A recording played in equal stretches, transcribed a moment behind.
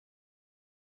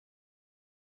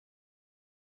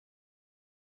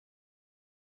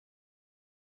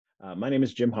My name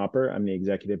is Jim Hopper. I'm the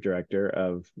executive director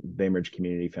of Bainbridge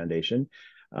Community Foundation.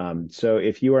 So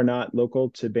if you are not local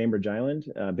to Bainbridge Island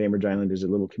is a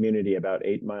little community about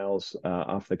 8 miles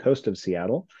off the coast of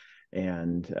Seattle,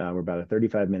 and we're about a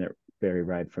 35-minute ferry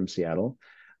ride from Seattle.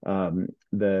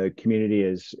 The community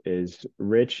is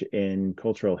rich in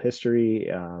cultural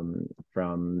history,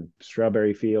 from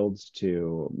strawberry fields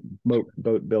to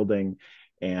boat building,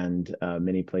 and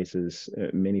many places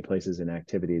and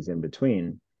activities in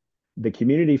between. The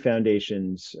Community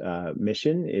Foundation's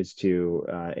mission is to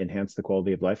enhance the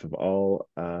quality of life of all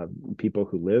people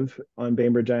who live on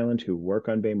Bainbridge Island, who work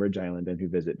on Bainbridge Island, and who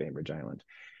visit Bainbridge Island.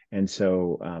 And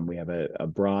so we have a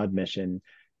broad mission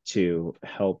to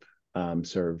help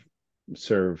serve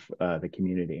the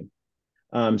community.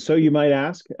 So you might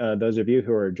ask, those of you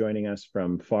who are joining us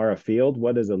from far afield,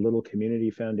 what is a little community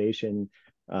foundation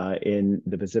in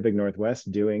the Pacific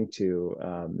Northwest doing to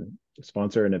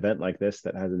sponsor an event like this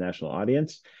that has a national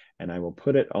audience? And I will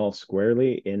put it all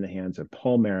squarely in the hands of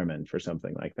Paul Merriman for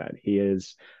something like that. He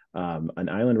is an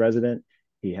island resident.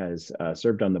 He has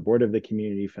served on the board of the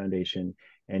Community Foundation,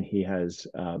 and he has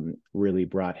really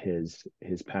brought his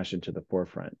passion to the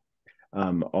forefront.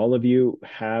 All of you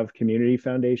have community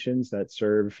foundations that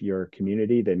serve your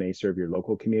community. They may serve your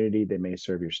local community. They may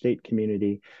serve your state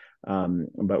community.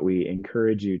 But we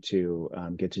encourage you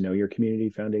to get to know your community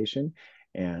foundation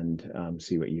and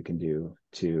see what you can do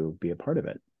to be a part of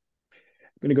it.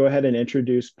 I'm going to go ahead and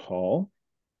introduce Paul.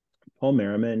 Paul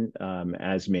Merriman,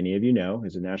 as many of you know,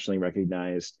 is a nationally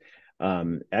recognized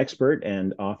expert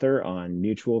and author on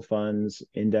mutual funds,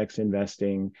 index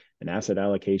investing, and asset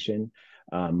allocation.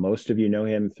 Most of you know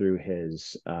him through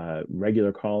his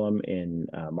regular column in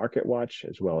Market Watch,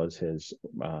 as well as his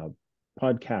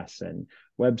podcasts and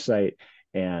website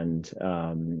and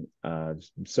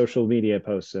social media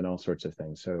posts and all sorts of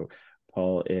things. So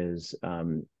Paul is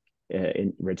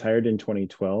retired in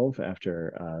 2012 after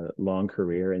a long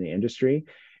career in the industry,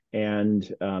 and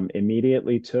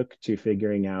immediately took to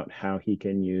figuring out how he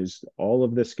can use all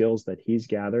of the skills that he's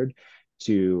gathered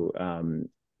to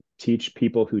teach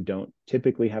people who don't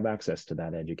typically have access to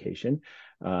that education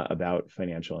about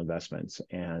financial investments.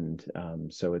 And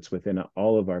so it's within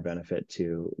all of our benefit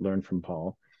to learn from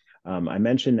Paul. I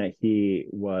mentioned that he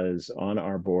was on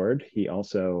our board. He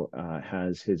also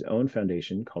has his own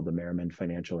foundation called the Merriman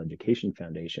Financial Education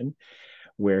Foundation,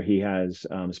 where he has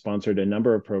sponsored a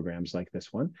number of programs like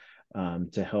this one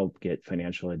to help get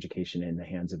financial education in the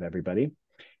hands of everybody.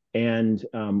 And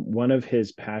one of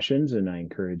his passions, and I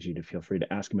encourage you to feel free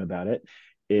to ask him about it,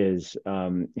 is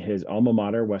his alma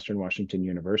mater, Western Washington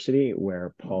University,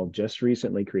 where Paul just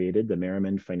recently created the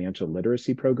Merriman Financial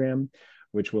Literacy Program,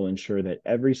 which will ensure that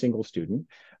every single student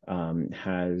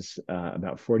has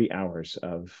about 40 hours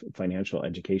of financial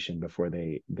education before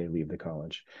they leave the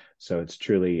college. So it's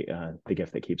truly the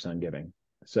gift that keeps on giving.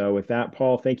 So with that,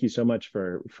 Paul, thank you so much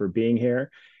for being here.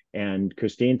 And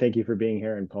Christine, thank you for being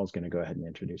here. And Paul's going to go ahead and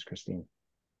introduce Christine.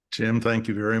 Jim, thank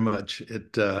you very much.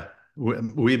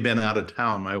 We've been out of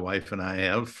town, my wife and I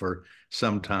have, for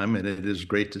some time, and it is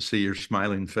great to see your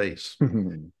smiling face.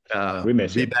 We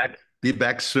miss you. Be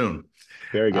back soon.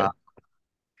 Very good.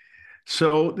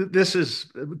 So this is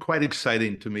quite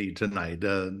exciting to me tonight.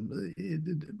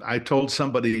 I told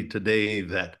somebody today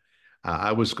that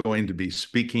I was going to be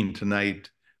speaking tonight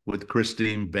with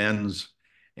Christine Benz,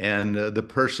 and the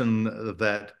person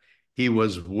that he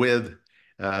was with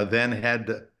then had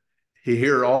to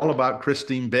hear all about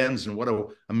Christine Benz and what an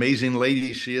amazing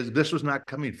lady she is. This was not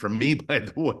coming from me, by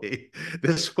the way.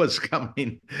 This was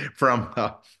coming from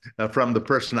the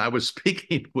person I was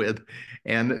speaking with,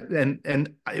 and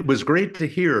it was great to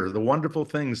hear the wonderful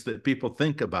things that people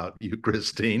think about you,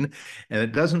 Christine. And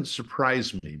it doesn't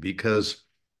surprise me because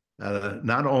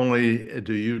not only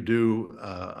do you do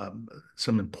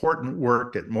some important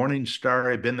work at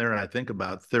Morningstar, I've been there, I think,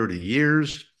 about 30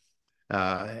 years.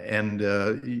 And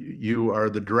you are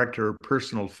the director of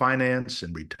personal finance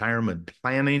and retirement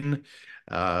planning.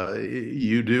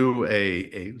 You do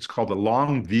it's called The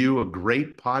Long View, a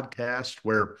great podcast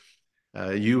where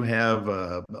you have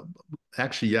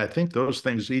actually, I think those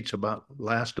things each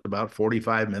last about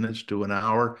 45 minutes to an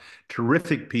hour.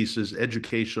 Terrific pieces,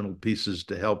 educational pieces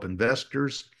to help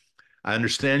investors. I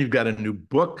understand you've got a new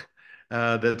book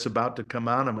that's about to come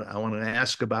out. I want to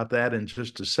ask about that in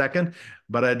just a second,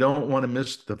 but I don't want to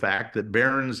miss the fact that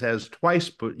Barron's has twice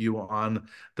put you on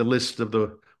the list of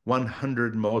the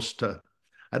 100 most,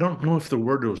 I don't know if the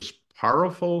word was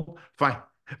powerful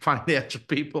financial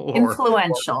people or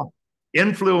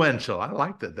influential. I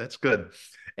like that. That's good.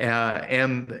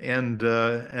 And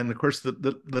of course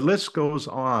the list goes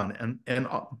on. And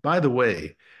by the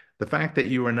way, the fact that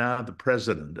you are now the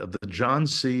president of the John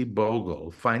C.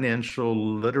 Bogle Financial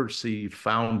Literacy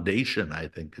Foundation, I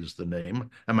think is the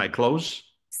name. Am I close?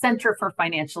 Center for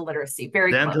Financial Literacy.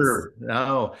 Very close. Center.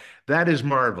 Oh, that is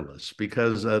marvelous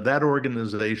because that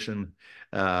organization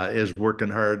is working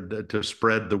hard to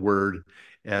spread the word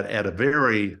at a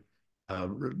very uh,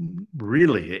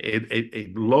 really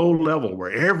a low level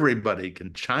where everybody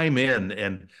can chime in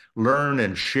and learn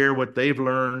and share what they've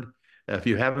learned. If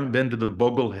you haven't been to the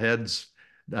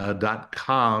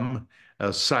bogleheads.com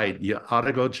site, you ought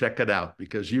to go check it out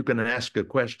because you can ask a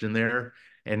question there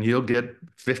and you'll get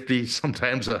 50,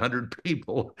 sometimes 100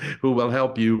 people who will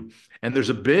help you. And there's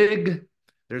a big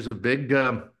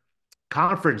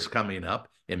conference coming up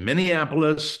in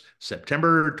Minneapolis,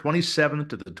 September 27th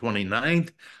to the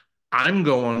 29th. I'm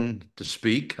going to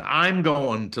speak. I'm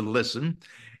going to listen,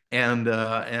 and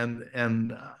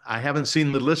I haven't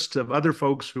seen the list of other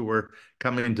folks who are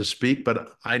coming to speak,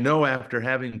 but I know after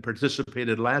having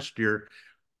participated last year,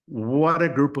 what a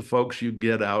group of folks you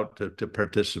get out to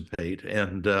participate.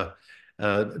 And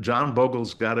John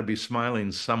Bogle's got to be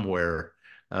smiling somewhere.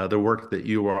 The work that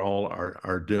you all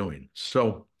are doing.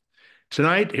 So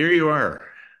tonight, here you are.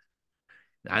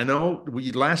 I know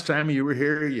last time you were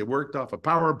here, you worked off a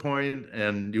PowerPoint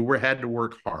and you had to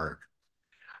work hard.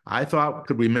 I thought,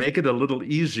 could we make it a little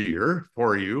easier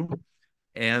for you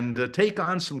and take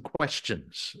on some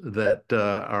questions that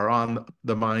are on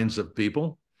the minds of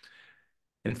people?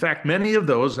 In fact, many of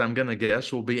those, I'm going to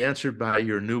guess, will be answered by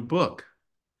your new book.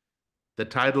 The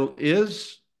title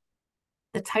is?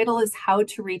 The title is How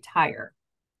to Retire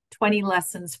 20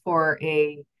 Lessons for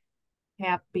a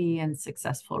Happy and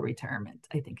Successful Retirement,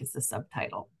 I think is the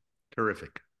subtitle.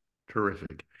 Terrific.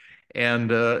 Terrific.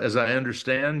 And as I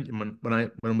understand, when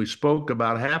we spoke,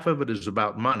 about half of it is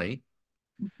about money,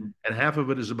 and half of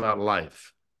it is about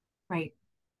life. Right.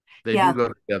 They do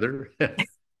go together.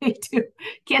 They do.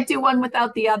 Can't do one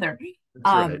without the other.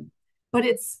 That's right. But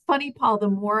it's funny, Paul, the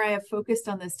more I have focused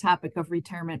on this topic of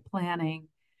retirement planning,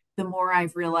 the more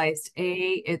I've realized,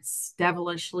 it's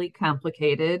devilishly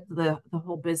complicated. The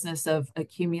whole business of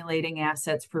accumulating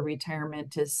assets for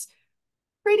retirement is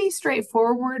pretty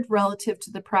straightforward relative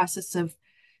to the process of,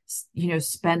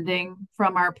 spending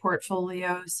from our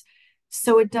portfolios.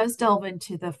 So it does delve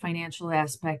into the financial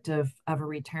aspect of a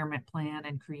retirement plan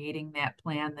and creating that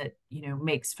plan that,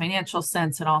 makes financial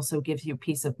sense and also gives you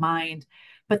peace of mind.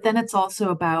 But then it's also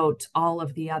about all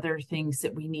of the other things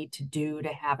that we need to do to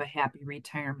have a happy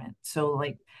retirement. So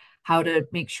like how to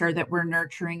make sure that we're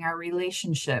nurturing our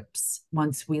relationships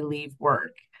once we leave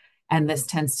work. And this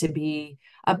tends to be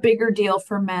a bigger deal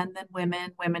for men than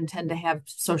women. Women tend to have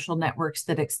social networks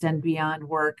that extend beyond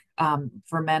work.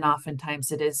 For men,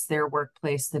 oftentimes it is their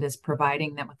workplace that is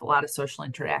providing them with a lot of social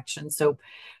interaction. So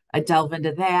I delve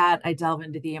into that. I delve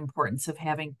into the importance of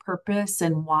having purpose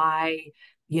and why,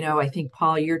 I think,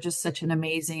 Paul, you're just such an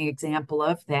amazing example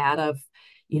of that,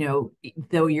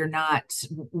 though you're not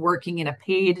working in a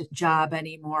paid job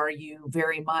anymore, you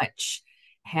very much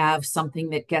have something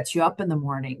that gets you up in the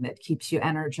morning, that keeps you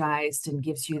energized and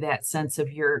gives you that sense of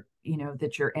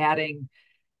that you're adding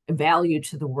value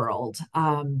to the world.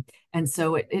 And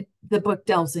so the book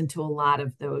delves into a lot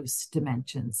of those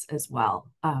dimensions as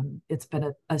well. It's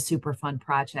been a super fun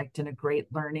project and a great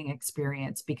learning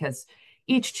experience because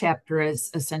each chapter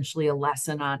is essentially a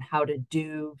lesson on how to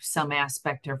do some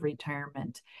aspect of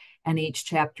retirement. And each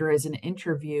chapter is an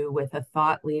interview with a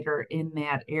thought leader in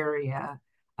that area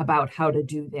about how to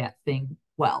do that thing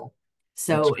well.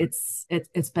 So it's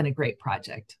been a great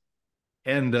project.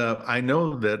 And I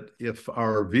know that if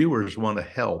our viewers want to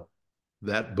help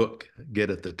that book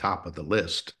get at the top of the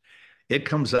list, it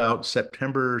comes out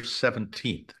September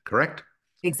 17th, correct?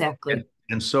 Exactly.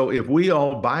 And so if we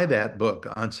all buy that book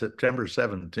on September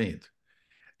 17th,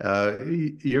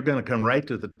 you're going to come right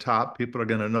to the top. People are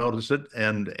going to notice it,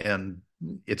 and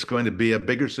it's going to be a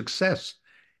bigger success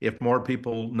if more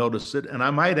people notice it. And I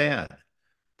might add,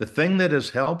 the thing that has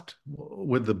helped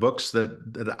with the books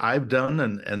that I've done,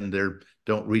 and they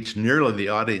don't reach nearly the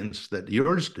audience that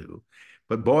yours do,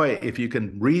 but boy, if you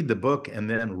can read the book and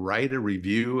then write a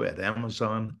review at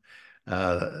Amazon,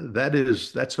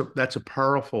 that's a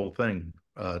powerful thing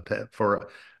for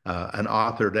an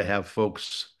author to have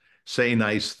folks say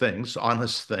nice things,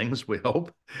 honest things, we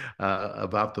hope,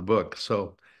 about the book.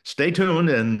 So stay tuned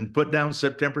and put down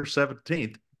September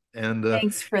 17th. And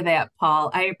thanks for that,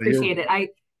 Paul. I appreciate it.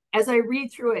 As I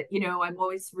read through it, I'm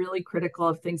always really critical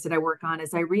of things that I work on.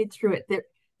 As I read through it,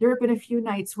 there have been a few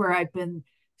nights where I've been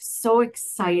so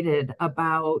excited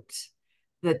about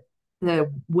the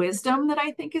the wisdom that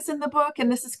I think is in the book.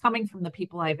 And this is coming from the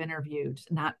people I've interviewed,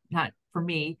 not for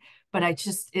me, but I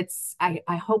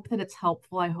hope that it's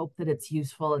helpful. I hope that it's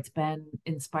useful. It's been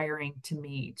inspiring to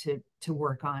me to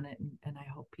work on it, and I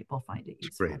hope people find it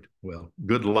useful. Great. Well,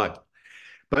 good luck.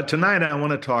 But tonight I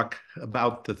want to talk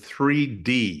about the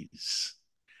 3Ds.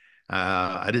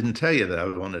 I didn't tell you that I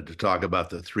wanted to talk about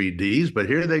the 3Ds, but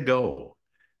here they go.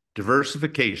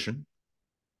 Diversification,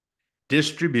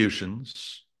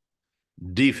 distributions,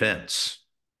 defense.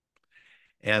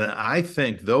 And I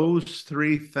think those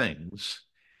three things,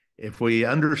 if we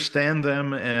understand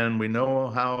them and we know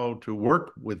how to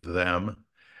work with them,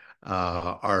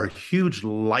 are huge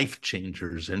life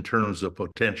changers in terms of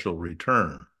potential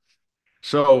return.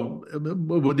 So,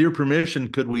 with your permission,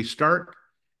 could we start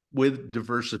with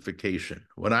diversification?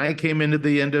 When I came into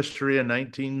the industry in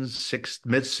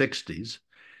mid-60s,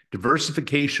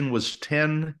 diversification was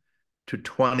 10 to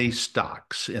 20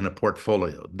 stocks in a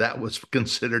portfolio. That was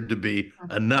considered to be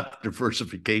enough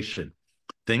diversification.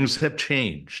 Things have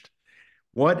changed.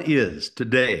 What is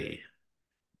today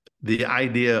the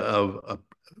idea of a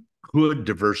good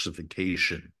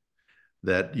diversification,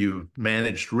 that you've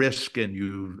managed risk and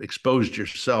you've exposed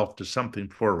yourself to something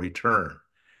for return?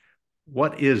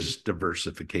 What is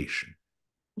diversification?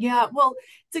 Yeah, well,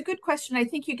 it's a good question. I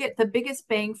think you get the biggest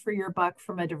bang for your buck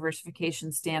from a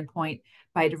diversification standpoint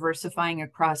by diversifying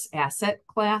across asset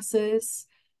classes.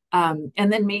 And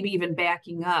then maybe even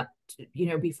backing up,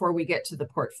 before we get to the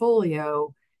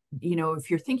portfolio,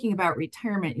 if you're thinking about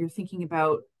retirement, you're thinking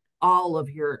about all of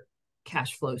your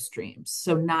cash flow streams.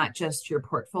 So not just your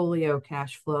portfolio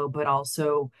cash flow, but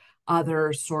also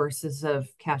other sources of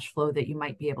cash flow that you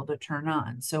might be able to turn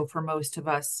on. So for most of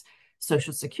us,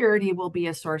 Social Security will be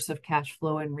a source of cash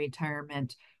flow in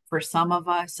retirement. For some of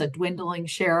us, a dwindling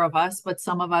share of us, but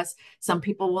some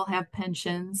people will have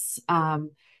pensions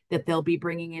that they'll be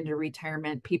bringing into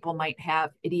retirement. People might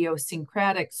have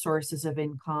idiosyncratic sources of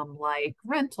income like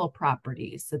rental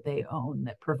properties that they own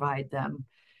that provide them,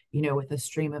 with a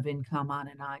stream of income on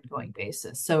an ongoing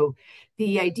basis. So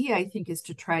the idea, I think, is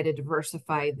to try to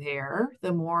diversify there.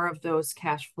 The more of those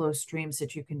cash flow streams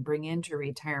that you can bring into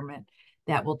retirement,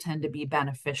 that will tend to be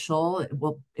beneficial.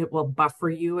 It will buffer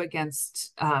you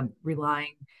against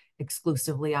relying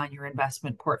exclusively on your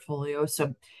investment portfolio.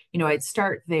 So, I'd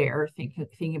start there,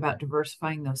 thinking about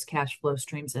diversifying those cash flow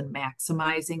streams and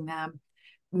maximizing them.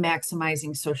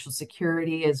 Maximizing Social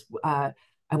Security is, I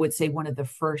would say, one of the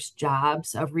first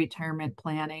jobs of retirement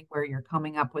planning, where you're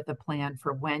coming up with a plan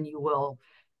for when you will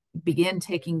begin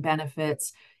taking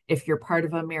benefits. If you're part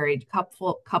of a married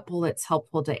couple, it's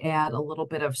helpful to add a little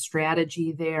bit of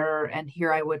strategy there. And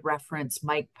here I would reference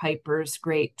Mike Piper's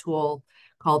great tool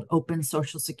called Open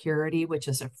Social Security, which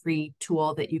is a free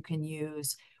tool that you can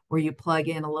use, where you plug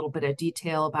in a little bit of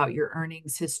detail about your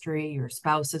earnings history, your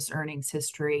spouse's earnings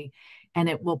history, and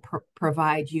it will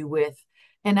provide you with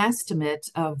an estimate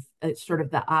of sort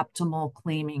of the optimal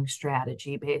claiming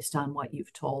strategy based on what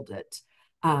you've told it.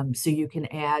 So you can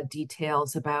add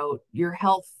details about your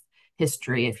health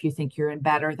history if you think you're in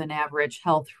better than average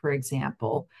health, for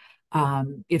example.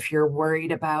 If you're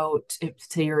worried about,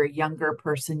 say you're a younger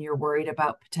person, you're worried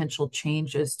about potential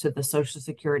changes to the Social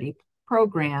Security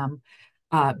program,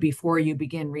 before you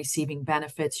begin receiving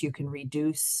benefits, you can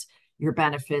reduce your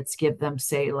benefits, give them,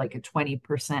 say, like a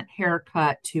 20%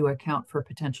 haircut to account for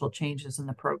potential changes in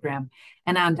the program,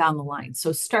 and on down the line.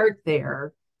 So start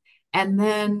there. And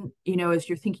then, as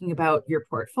you're thinking about your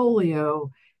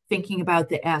portfolio, thinking about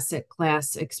the asset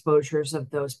class exposures of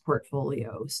those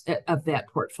portfolios, of that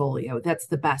portfolio. That's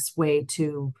the best way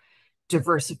to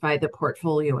diversify the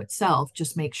portfolio itself.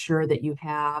 Just make sure that you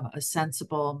have a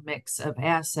sensible mix of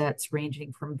assets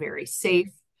ranging from very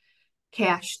safe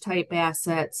cash type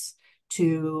assets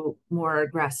to more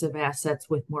aggressive assets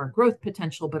with more growth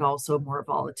potential, but also more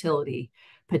volatility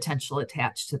potential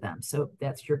attached to them. So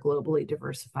that's your globally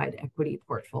diversified equity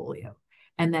portfolio.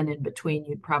 And then in between,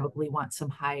 you'd probably want some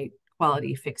high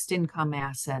quality fixed income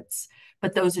assets.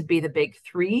 But those would be the big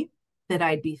three that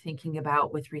I'd be thinking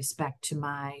about with respect to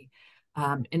my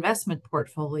investment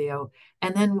portfolio.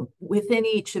 And then within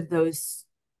each of those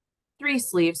three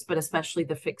sleeves, but especially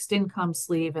the fixed income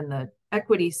sleeve and the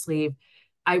equity sleeve,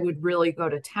 I would really go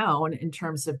to town in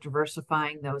terms of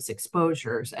diversifying those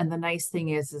exposures. And the nice thing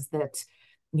is that,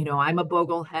 I'm a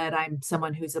boglehead. I'm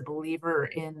someone who's a believer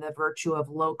in the virtue of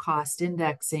low cost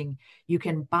indexing. You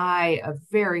can buy a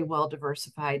very well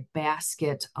diversified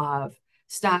basket of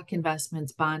stock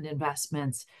investments, bond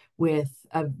investments with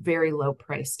a very low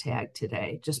price tag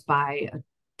today. Just buy a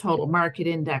total market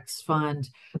index fund,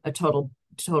 a total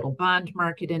total bond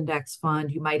market index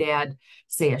fund. You might add,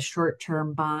 say, a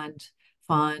short-term bond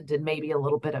fund and maybe a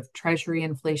little bit of treasury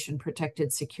inflation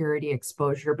protected security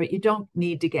exposure, but you don't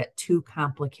need to get too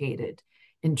complicated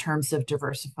in terms of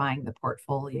diversifying the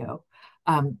portfolio.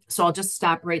 So I'll just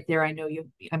stop right there.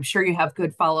 I'm sure you have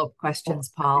good follow-up questions,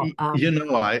 Paul. I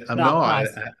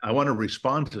want to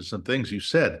respond to some things you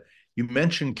said. You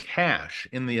mentioned cash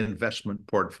in the investment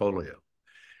portfolio.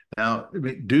 Now,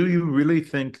 do you really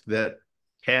think that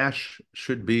cash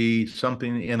should be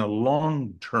something in a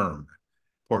long-term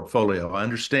portfolio? I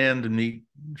understand the need,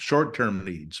 short-term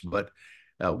needs, but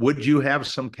would you have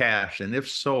some cash? And if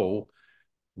so,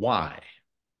 why?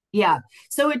 Yeah,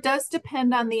 so it does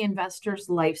depend on the investor's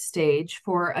life stage.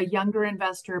 For a younger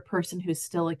investor, a person who's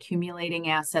still accumulating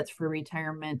assets for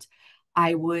retirement,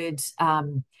 I would,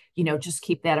 just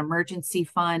keep that emergency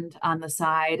fund on the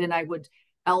side, and I would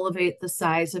elevate the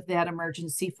size of that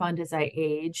emergency fund as I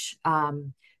age,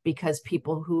 because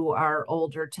people who are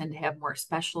older tend to have more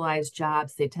specialized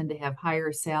jobs. They tend to have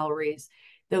higher salaries.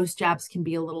 Those jobs can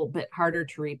be a little bit harder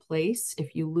to replace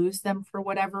if you lose them for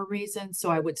whatever reason.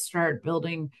 So I would start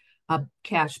building a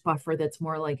cash buffer that's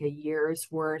more like a year's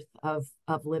worth of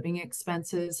living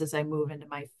expenses as I move into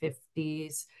my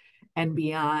 50s and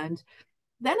beyond.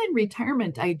 Then in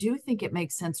retirement, I do think it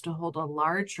makes sense to hold a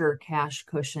larger cash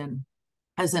cushion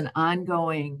as an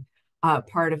ongoing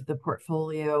part of the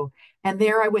portfolio. And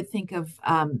there I would think of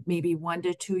maybe 1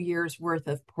 to 2 years worth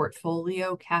of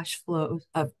portfolio cash flows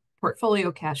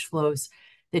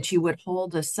that you would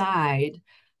hold aside.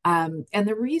 And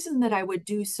the reason that I would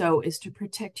do so is to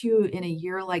protect you in a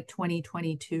year like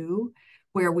 2022,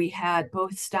 where we had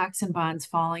both stocks and bonds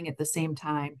falling at the same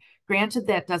time. Granted,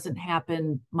 that doesn't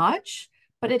happen much,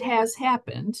 but it has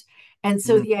happened. And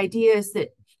so the idea is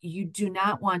that you do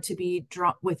not want to be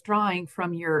withdrawing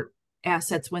from your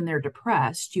assets when they're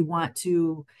depressed. You want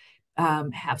to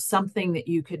have something that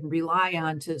you can rely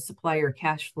on to supply your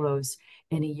cash flows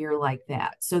in a year like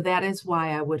that. So that is why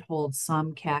I would hold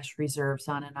some cash reserves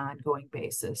on an ongoing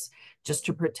basis, just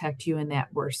to protect you in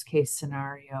that worst case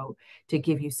scenario, to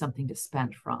give you something to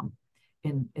spend from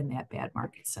in that bad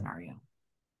market scenario.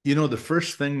 The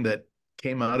first thing that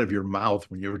came out of your mouth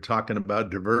when you were talking about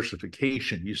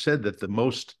diversification, you said that the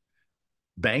most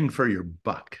bang for your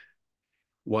buck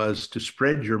was to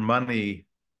spread your money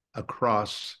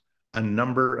across a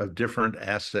number of different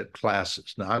asset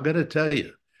classes. Now, I've got to tell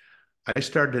you, I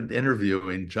started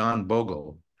interviewing John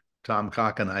Bogle, Tom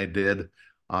Cock and I did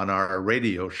on our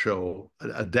radio show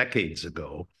decades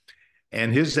ago.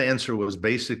 And his answer was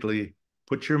basically,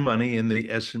 put your money in the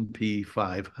S&P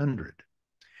 500.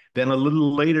 Then a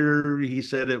little later, he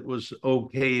said it was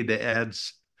okay to add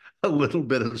a little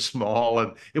bit of small,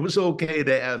 and it was okay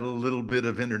to add a little bit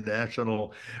of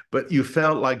international, but you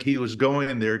felt like he was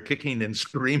going there kicking and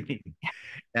screaming.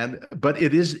 But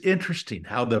it is interesting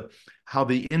how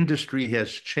the industry has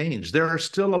changed. There are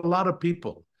still a lot of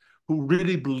people who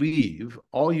really believe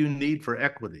all you need for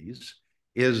equities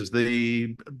is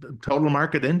the total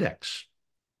market index,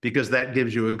 because that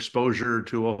gives you exposure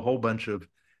to a whole bunch of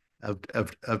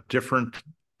different,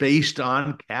 based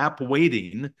on cap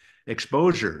weighting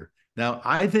exposure. Now,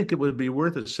 I think it would be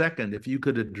worth a second if you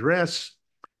could address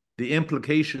the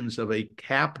implications of a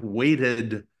cap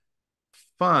weighted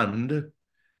fund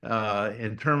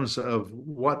in terms of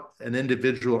what an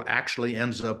individual actually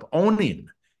ends up owning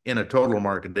in a total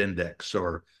market index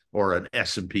or an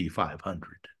S&P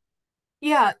 500.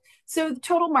 Yeah. So the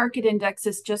total market index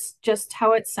is just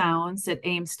how it sounds. It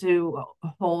aims to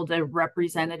hold a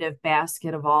representative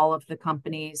basket of all of the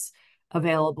companies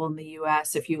available in the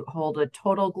US. If you hold a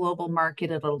total global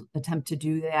market, it'll attempt to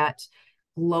do that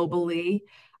globally.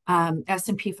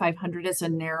 S&P 500 is a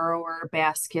narrower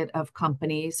basket of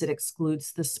companies. It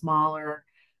excludes the smaller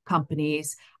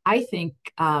companies. I think,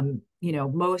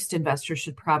 most investors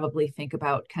should probably think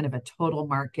about kind of a total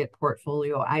market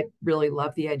portfolio. I really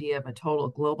love the idea of a total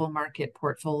global market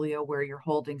portfolio where you're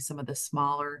holding some of the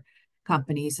smaller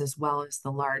companies as well as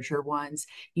the larger ones.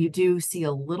 You do see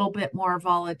a little bit more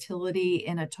volatility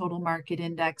in a total market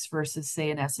index versus, say,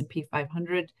 an S&P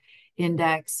 500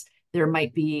 index. There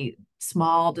might be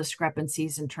small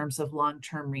discrepancies in terms of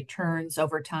long-term returns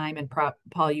over time. And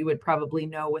Paul, you would probably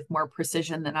know with more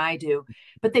precision than I do,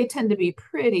 but they tend to be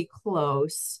pretty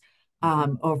close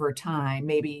over time.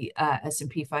 Maybe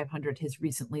S&P 500 has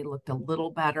recently looked a little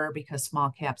better because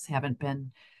small caps haven't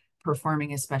been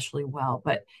performing especially well,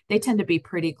 but they tend to be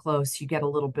pretty close. You get a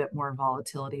little bit more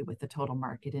volatility with the total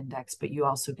market index, but you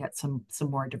also get some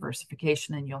more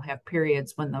diversification, and you'll have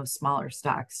periods when those smaller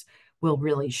stocks will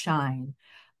really shine.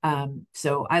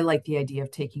 So I like the idea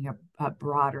of taking a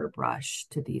broader brush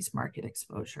to these market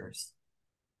exposures.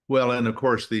 Well, and of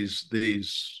course,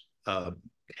 these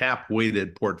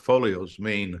cap-weighted portfolios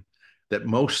mean that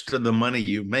most of the money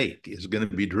you make is going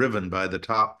to be driven by the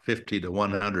top 50 to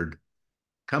 100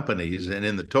 companies. And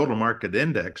in the total market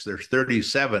index, there's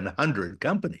 3,700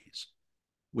 companies,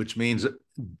 which means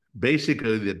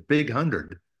basically the big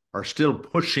 100 are still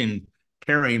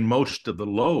carrying most of the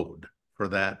load for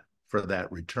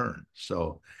that return.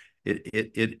 So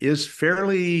it is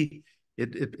fairly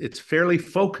it's fairly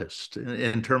focused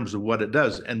in terms of what it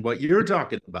does. And what you're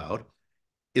talking about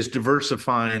is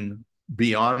diversifying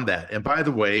beyond that. And by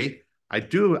the way,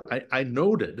 I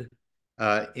noted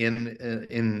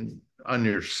in on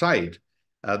your site,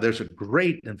 there's a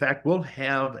great, in fact, we'll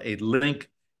have a link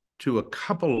to a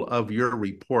couple of your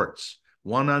reports,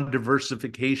 one on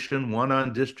diversification, one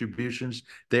on distributions.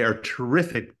 They are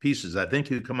terrific pieces. I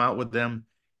think you come out with them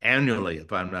annually,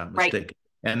 if I'm not mistaken. Right.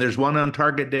 And there's one on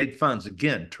target date funds.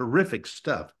 Again, terrific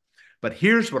stuff. But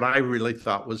here's what I really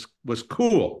thought was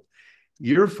cool.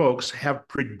 Your folks have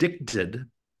predicted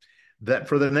that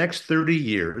for the next 30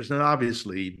 years, and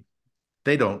obviously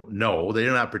they don't know,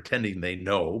 they're not pretending they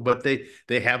know, but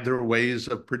they have their ways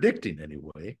of predicting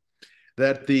anyway,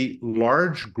 that the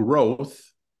large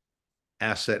growth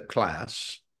asset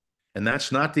class, and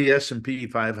that's not the S&P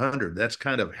 500, that's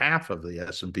kind of half of the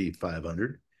S&P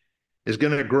 500, is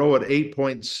going to grow at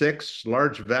 8.6,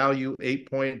 large value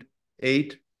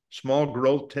 8.8, small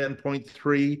growth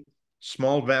 10.3,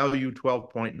 small value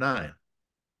 12.9.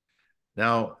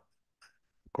 Now,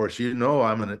 of course,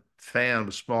 I'm a fan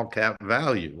of small cap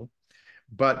value,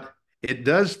 but it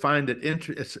does find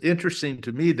it's interesting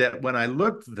to me that when I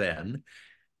looked then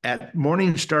at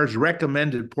Morningstar's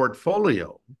recommended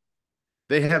portfolio,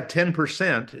 they have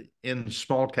 10% in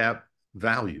small cap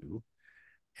value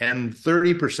and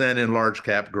 30% in large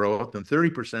cap growth and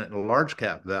 30% in large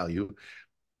cap value.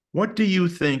 What do you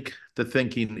think the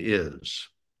thinking is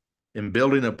in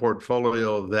building a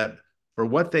portfolio that, for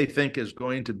what they think is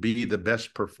going to be the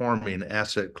best performing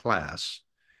asset class,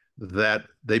 that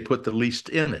they put the least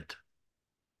in it?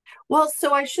 Well,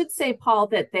 so I should say, Paul,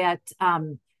 that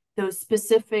those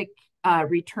specific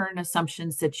return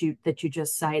assumptions that you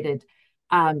just cited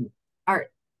are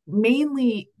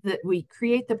mainly that we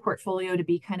create the portfolio to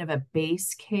be kind of a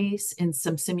base case in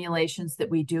some simulations that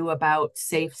we do about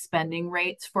safe spending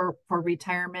rates for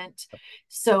retirement.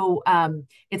 So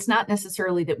it's not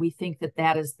necessarily that we think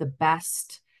that is the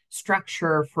best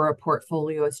structure for a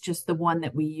portfolio. It's just the one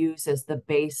that we use as the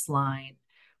baseline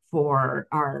for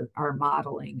our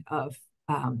modeling of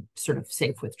sort of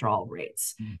safe withdrawal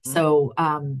rates. Mm-hmm. So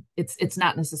it's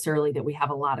not necessarily that we have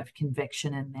a lot of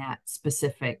conviction in that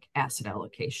specific asset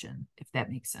allocation, if that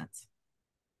makes sense.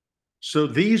 So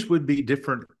these would be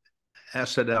different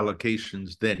asset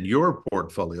allocations than your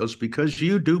portfolios, because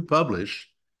you do publish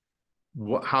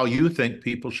how you think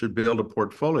people should build a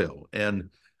portfolio, and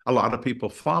a lot of people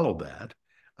follow that.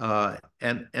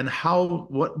 And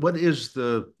what is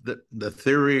the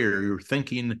theory or your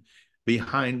thinking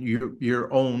behind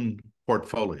your own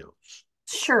portfolios?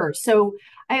 Sure. So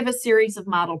I have a series of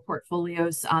model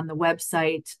portfolios on the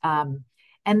website,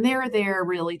 and they're there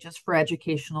really just for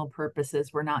educational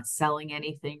purposes. We're not selling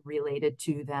anything related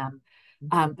to them,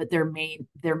 but they're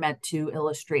meant to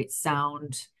illustrate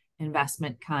sound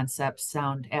investment concepts,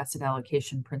 sound asset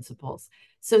allocation principles.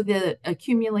 So the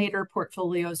accumulator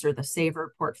portfolios or the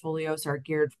saver portfolios are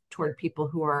geared toward people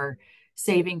who are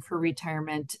saving for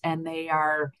retirement, and they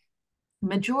are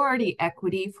majority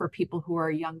equity for people who are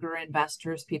younger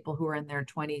investors, people who are in their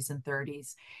 20s and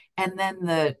 30s. And then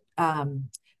the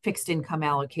fixed income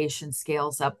allocation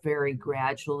scales up very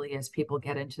gradually as people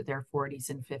get into their 40s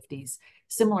and 50s,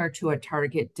 similar to a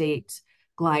target date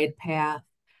glide path.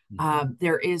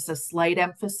 There is a slight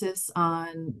emphasis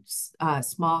on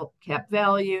small cap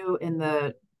value in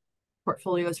the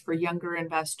portfolios for younger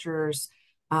investors.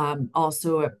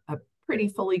 Also a pretty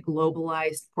fully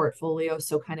globalized portfolio,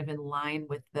 so kind of in line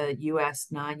with the U.S.,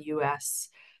 non-U.S.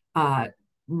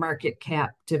 Market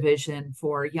cap division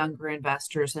for younger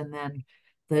investors. And then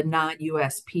the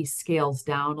non-U.S. piece scales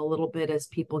down a little bit as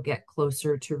people get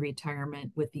closer to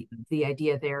retirement, with the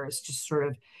idea there is just sort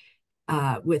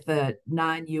of with a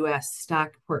non-U.S.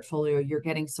 stock portfolio, you're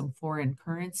getting some foreign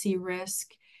currency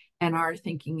risk. And our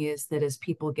thinking is that as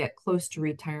people get close to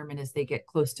retirement, as they get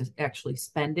close to actually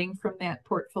spending from that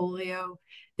portfolio,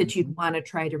 that you'd want to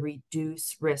try to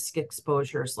reduce risk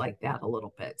exposures like that a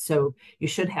little bit. So you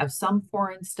should have some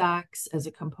foreign stocks as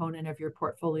a component of your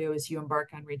portfolio as you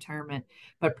embark on retirement,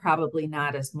 but probably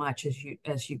not as much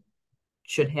as you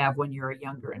should have when you're a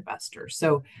younger investor.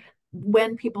 So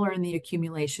when people are in the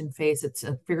accumulation phase, it's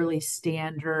a fairly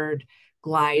standard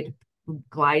glide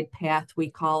path, we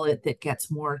call it, that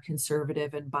gets more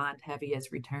conservative and bond heavy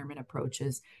as retirement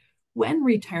approaches. When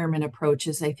retirement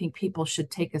approaches, I think people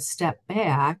should take a step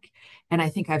back. And I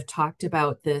think I've talked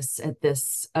about this at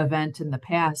this event in the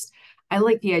past. I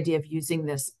like the idea of using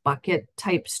this bucket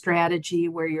type strategy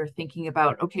where you're thinking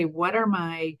about, okay, what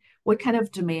kind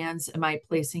of demands am I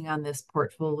placing on this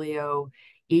portfolio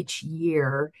each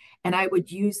year? And I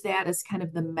would use that as kind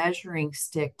of the measuring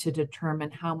stick to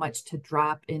determine how much to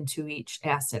drop into each of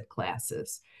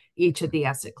the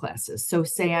asset classes. So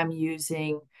say I'm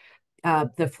using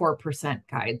the 4%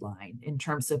 guideline in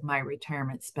terms of my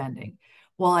retirement spending.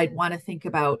 Well, I'd want to think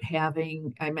about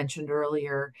having, I mentioned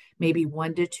earlier, maybe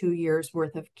 1 to 2 years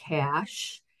worth of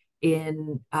cash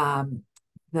in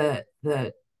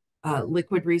the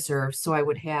liquid reserve. So I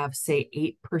would have, say,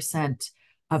 8%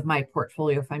 of my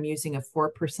portfolio. If I'm using a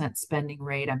 4% spending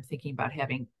rate, I'm thinking about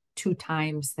having 2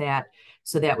 times that.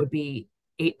 So that would be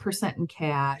 8% in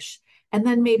cash, and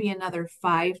then maybe another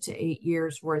 5 to 8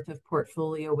 years worth of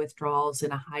portfolio withdrawals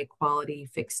in a high quality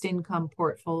fixed income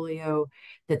portfolio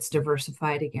that's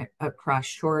diversified across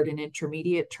short and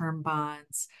intermediate term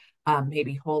bonds,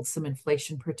 maybe hold some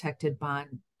inflation protected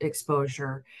bond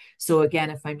exposure. So again,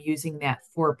 if I'm using that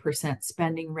 4%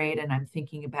 spending rate and I'm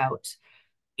thinking about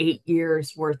 8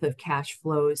 years worth of cash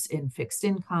flows in fixed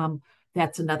income,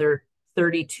 that's another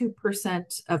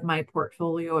 32% of my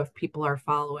portfolio if people are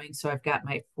following. So I've got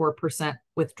my 4%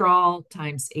 withdrawal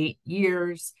times 8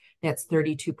 years, that's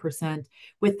 32%.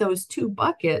 With those two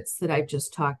buckets that I've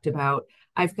just talked about,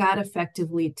 I've got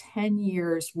effectively 10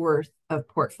 years worth of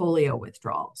portfolio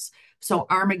withdrawals. So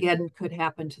Armageddon could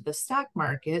happen to the stock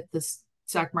market. The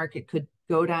stock market could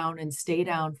go down and stay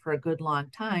down for a good long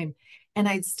time, and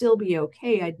I'd still be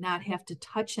okay. I'd not have to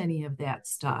touch any of that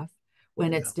stuff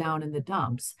when it's down in the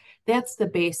dumps. That's the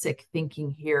basic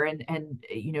thinking here. And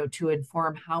to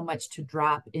inform how much to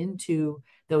drop into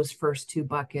those first two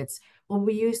buckets, well,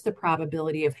 we use the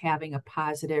probability of having a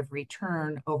positive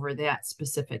return over that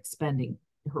specific spending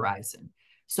horizon.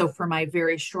 So for my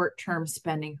very short-term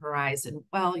spending horizon,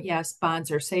 well, yes,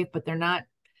 bonds are safe, but they're not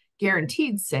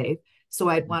guaranteed safe. So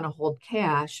I'd want to hold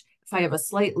cash. If I have a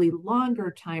slightly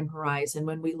longer time horizon,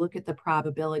 when we look at the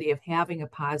probability of having a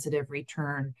positive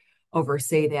return over,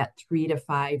 say, that 3 to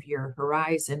 5 year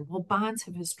horizon, well, bonds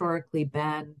have historically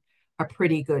been a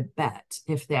pretty good bet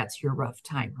if that's your rough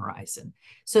time horizon.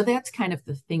 So that's kind of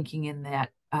the thinking in that,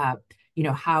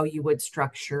 how you would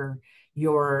structure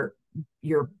your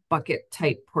bucket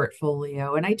type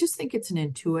portfolio. And I just think it's an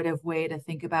intuitive way to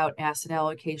think about asset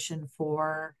allocation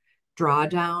for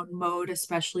drawdown mode,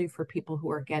 especially for people who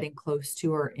are getting close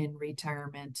to or in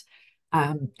retirement.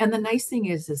 And the nice thing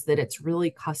is that it's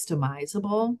really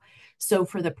customizable. So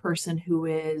for the person who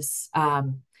is,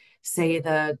 say,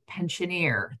 the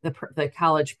pensioner, the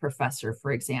college professor,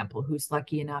 for example, who's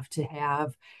lucky enough to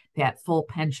have that full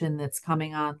pension that's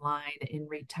coming online in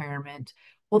retirement.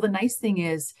 Well, the nice thing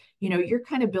is, you're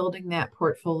kind of building that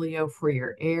portfolio for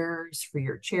your heirs, for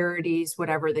your charities,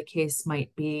 whatever the case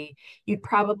might be. You'd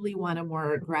probably want a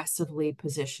more aggressively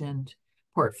positioned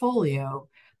portfolio.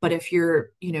 But if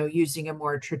you're, using a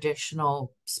more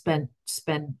traditional spend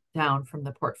down from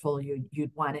the portfolio,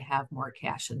 you'd want to have more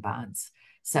cash and bonds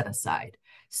set aside.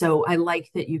 So I like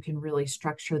that you can really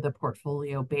structure the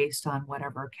portfolio based on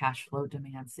whatever cash flow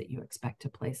demands that you expect to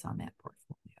place on that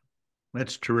portfolio.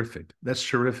 That's terrific. That's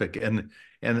terrific. And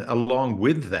along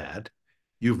with that,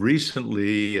 you've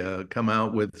recently come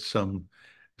out with some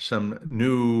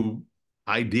new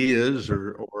ideas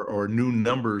or new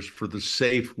numbers for the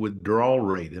safe withdrawal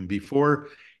rate. And before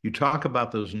you talk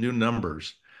about those new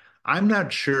numbers, I'm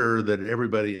not sure that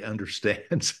everybody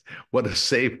understands what a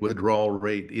safe withdrawal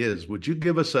rate is. Would you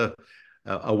give us a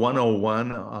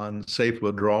 101 on safe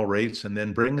withdrawal rates, and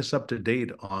then bring us up to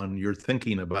date on your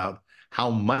thinking about how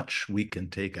much we can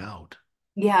take out?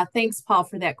 Yeah, thanks, Paul,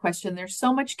 for that question. There's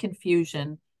so much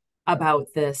confusion about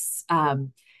this.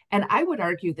 And I would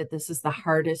argue that this is the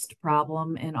hardest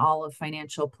problem in all of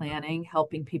financial planning,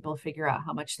 helping people figure out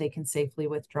how much they can safely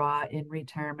withdraw in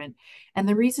retirement. And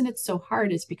the reason it's so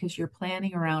hard is because you're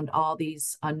planning around all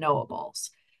these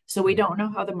unknowables. So we don't know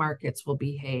how the markets will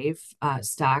behave,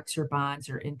 stocks or bonds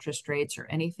or interest rates or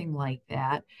anything like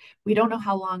that. We don't know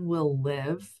how long we'll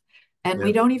live. And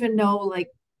we don't even know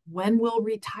when we'll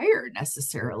retire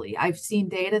necessarily. I've seen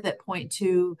data that point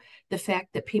to the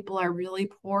fact that people are really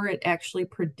poor at actually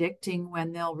predicting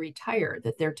when they'll retire,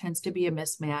 that there tends to be a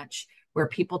mismatch where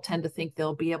people tend to think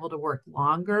they'll be able to work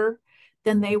longer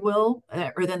than they will,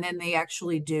 or than they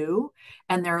actually do.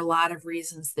 And there are a lot of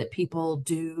reasons that people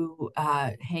do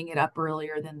hang it up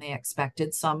earlier than they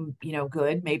expected. Some,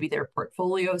 good, maybe their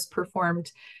portfolios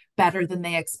performed better than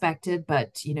they expected,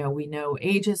 but we know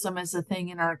ageism is a thing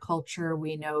in our culture.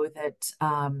 We know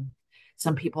that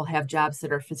some people have jobs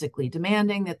that are physically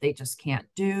demanding that they just can't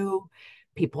do.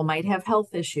 People might have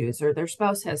health issues or their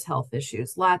spouse has health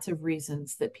issues. Lots of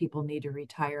reasons that people need to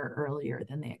retire earlier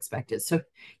than they expected. So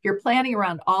you're planning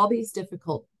around all these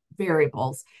difficult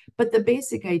variables, but the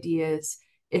basic idea is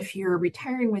if you're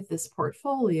retiring with this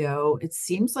portfolio, it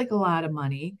seems like a lot of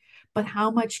money, but how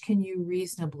much can you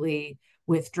reasonably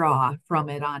withdraw from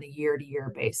it on a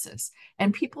year-to-year basis?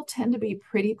 And people tend to be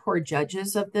pretty poor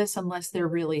judges of this unless they're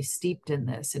really steeped in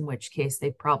this, in which case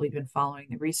they've probably been following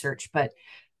the research. But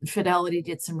Fidelity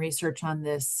did some research on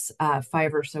this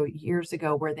 5 or so years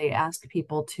ago where they asked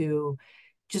people to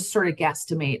just sort of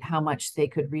guesstimate how much they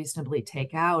could reasonably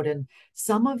take out. And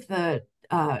some of the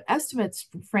estimates,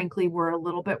 frankly, were a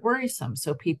little bit worrisome.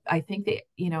 So I think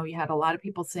you had a lot of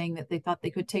people saying that they thought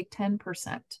they could take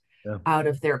 10% out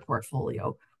of their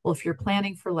portfolio. Well, if you're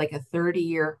planning for like a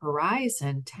 30-year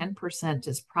horizon, 10%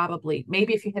 is probably,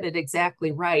 maybe if you hit it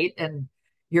exactly right and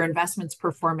your investments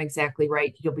perform exactly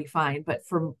right, you'll be fine. But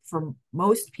for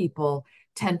most people,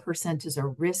 10% is a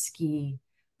risky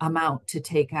amount to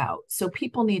take out. So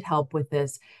people need help with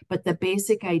this. But the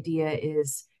basic idea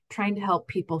is trying to help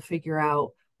people figure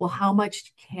out, well, how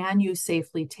much can you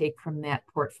safely take from that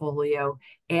portfolio,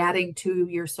 adding to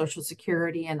your Social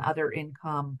Security and other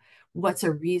income? What's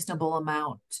a reasonable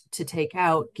amount to take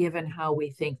out given how we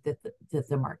think that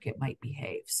the market might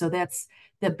behave? So that's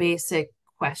the basic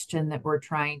question that we're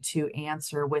trying to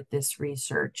answer with this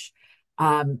research.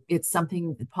 It's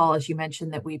something, Paul, as you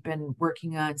mentioned, that we've been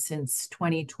working on since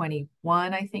 2021,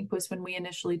 I think was when we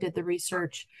initially did the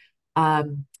research.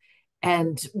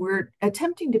 And we're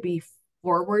attempting to be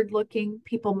forward-looking.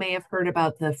 People may have heard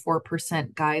about the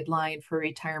 4% guideline for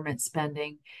retirement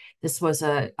spending. This was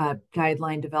a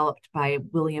guideline developed by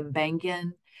William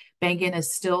Bengen. Bengen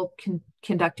is still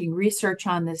conducting research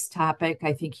on this topic.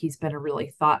 I think he's been a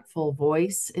really thoughtful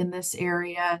voice in this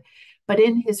area. But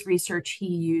in his research, he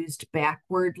used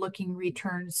backward-looking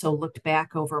returns, so looked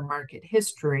back over market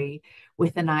history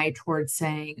with an eye towards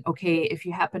saying, okay, if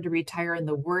you happen to retire in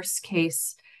the worst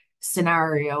case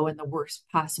scenario, in the worst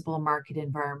possible market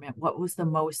environment, what was the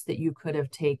most that you could have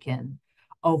taken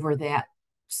over that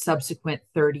subsequent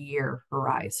 30-year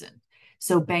horizon?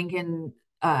 So Bengen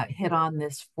hit on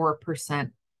this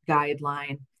 4%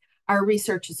 guideline. Our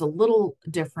research is a little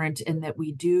different in that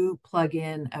we do plug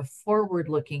in a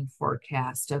forward-looking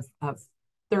forecast of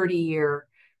 30-year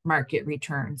market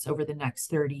returns over the next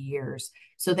 30 years.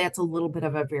 So that's a little bit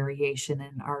of a variation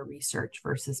in our research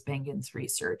versus Bengen's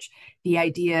research. The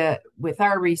idea with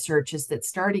our research is that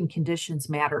starting conditions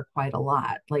matter quite a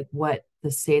lot, like what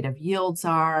the state of yields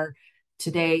are.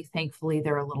 Today, thankfully,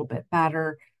 they're a little bit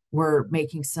better. We're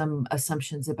making some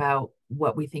assumptions about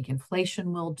what we think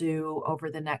inflation will do over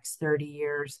the next 30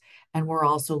 years. And we're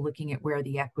also looking at where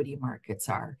the equity markets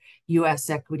are. US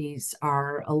equities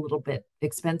are a little bit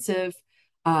expensive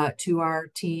to our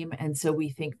team. And so we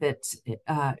think that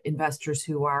investors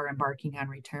who are embarking on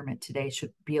retirement today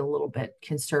should be a little bit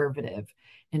conservative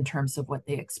in terms of what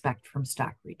they expect from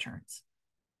stock returns.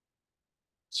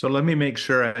 So let me make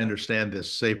sure I understand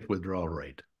this safe withdrawal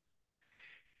rate.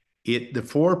 The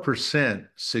 4%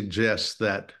 suggests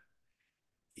that,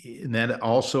 and that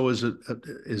also is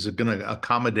going to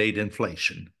accommodate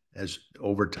inflation as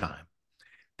over time,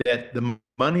 that the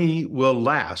money will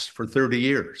last for 30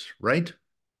 years, right?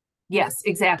 Yes,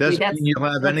 exactly. Doesn't mean you'll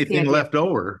have anything left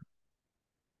over.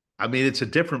 I mean, it's a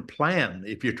different plan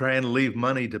if you're trying to leave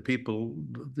money to people,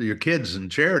 your kids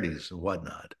and charities and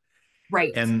whatnot.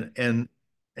 Right. And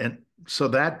so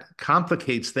that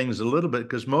complicates things a little bit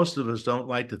because most of us don't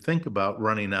like to think about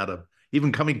running out of,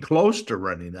 even coming close to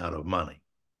running out of money.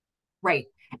 Right.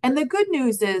 And the good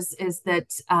news is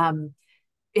that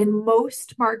in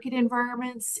most market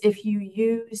environments, if you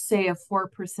use, say, a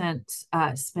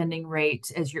 4% spending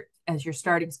rate as your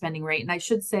starting spending rate, and I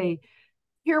should say,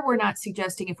 here we're not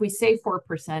suggesting if we say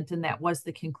 4%, and that was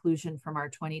the conclusion from our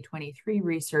 2023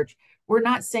 research, we're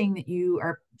not saying that you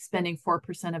are spending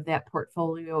 4% of that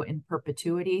portfolio in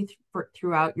perpetuity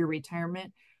throughout your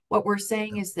retirement. What we're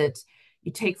saying is that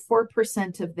you take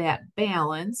 4% of that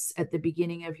balance at the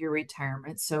beginning of your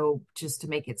retirement. So just to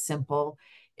make it simple,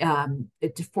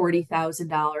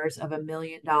 $40,000 of $1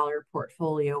 million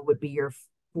portfolio would be your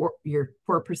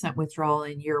 4% withdrawal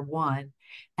in year one.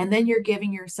 And then you're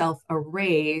giving yourself a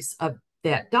raise of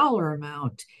that dollar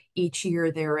amount each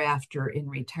year thereafter in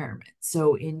retirement.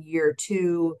 So in year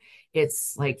 2,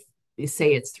 it's like,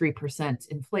 say it's 3%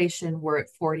 inflation, we're at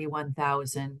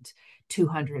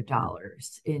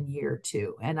 $41,200 in year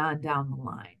 2 and on down the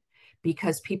line,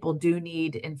 because people do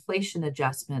need inflation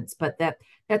adjustments. But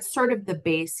that's sort of the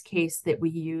base case that we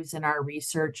use in our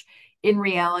research. In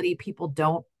reality, people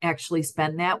don't actually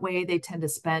spend that way. They tend to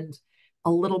spend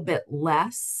a little bit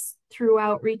less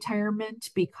throughout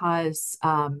retirement because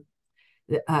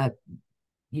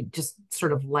you just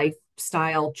sort of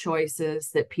lifestyle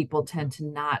choices that people tend to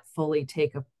not fully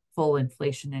take a full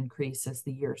inflation increase as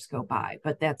the years go by.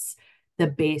 But that's the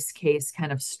base case,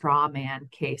 kind of straw man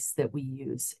case that we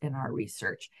use in our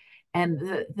research. And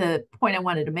the point I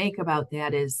wanted to make about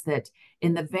that is that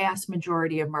in the vast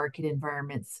majority of market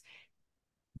environments,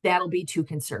 that'll be too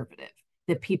conservative,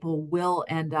 that people will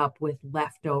end up with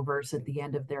leftovers at the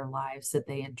end of their lives that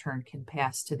they in turn can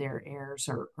pass to their heirs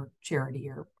or charity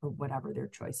or whatever their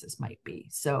choices might be.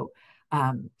 So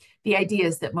the idea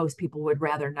is that most people would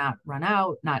rather not run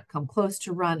out, not come close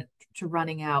to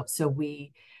running out. So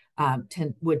we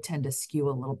would tend to skew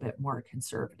a little bit more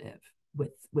conservative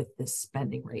with this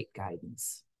spending rate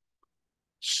guidance.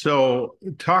 So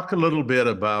talk a little bit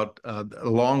about,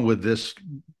 along with this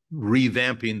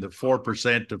revamping the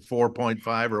 4% to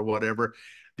 4.5 or whatever,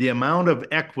 the amount of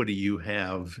equity you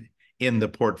have in the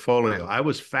portfolio. I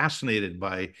was fascinated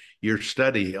by your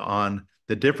study on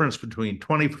the difference between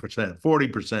 20%, 40%,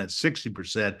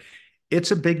 60%.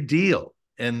 It's a big deal.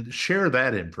 And share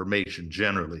that information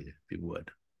generally, if you would.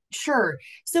 Sure.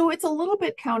 So it's a little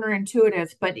bit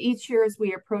counterintuitive, but each year as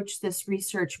we approach this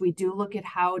research, we do look at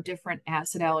how different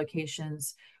asset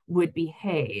allocations would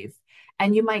behave.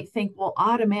 And you might think, well,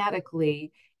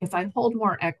 automatically, if I hold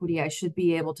more equity, I should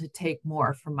be able to take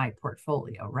more from my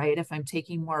portfolio, right? If I'm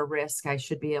taking more risk, I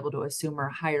should be able to assume a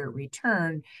higher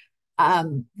return.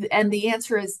 And the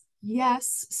answer is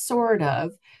yes, sort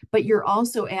of, but you're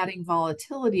also adding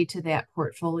volatility to that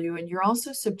portfolio, and you're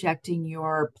also subjecting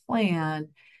your plan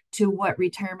to what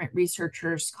retirement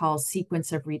researchers call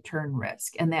sequence of return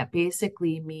risk. And that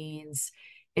basically means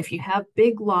if you have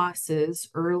big losses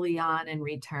early on in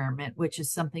retirement, which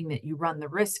is something that you run the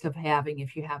risk of having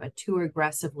if you have a too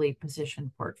aggressively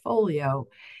positioned portfolio,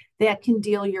 that can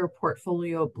deal your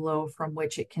portfolio a blow from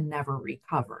which it can never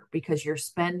recover, because you're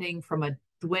spending from a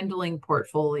dwindling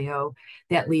portfolio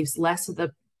that leaves less of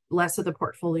the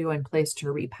portfolio in place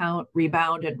to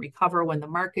rebound and recover when the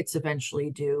markets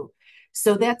eventually do.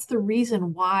 So that's the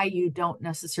reason why you don't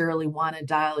necessarily want to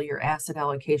dial your asset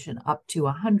allocation up to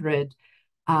 100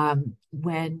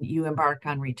 when you embark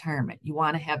on retirement. You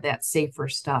want to have that safer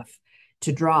stuff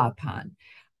to draw upon.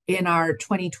 In our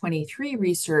 2023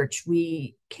 research,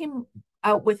 we came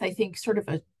out with, I think, sort of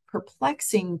a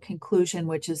perplexing conclusion,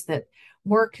 which is that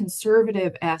more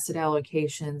conservative asset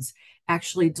allocations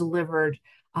actually delivered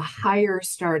a higher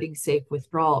starting safe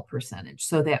withdrawal percentage.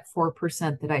 So that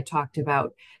 4% that I talked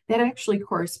about, that actually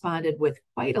corresponded with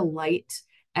quite a light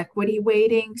equity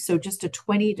weighting. So just a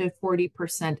 20 to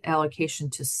 40% allocation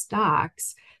to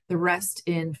stocks, the rest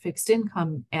in fixed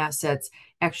income assets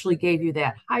actually gave you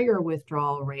that higher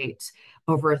withdrawal rate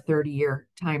over a 30-year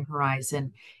time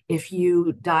horizon. If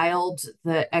you dialed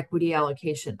the equity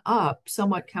allocation up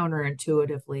somewhat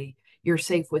counterintuitively, your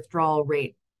safe withdrawal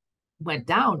rate went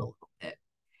down a little bit.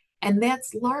 And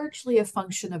that's largely a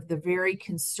function of the very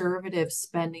conservative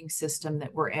spending system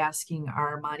that we're asking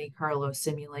our Monte Carlo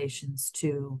simulations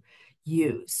to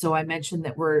use. So I mentioned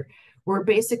that we're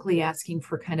basically asking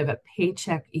for kind of a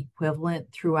paycheck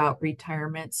equivalent throughout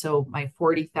retirement. So my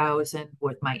 40,000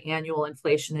 with my annual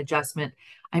inflation adjustment,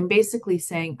 I'm basically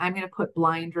saying I'm going to put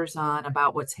blinders on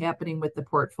about what's happening with the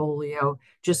portfolio.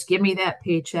 Just give me that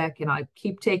paycheck and I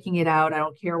keep taking it out. I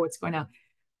don't care what's going on.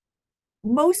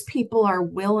 Most people are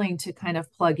willing to kind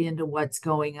of plug into what's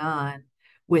going on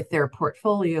with their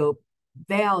portfolio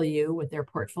value, with their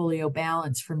portfolio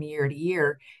balance from year to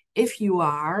year. If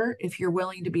you're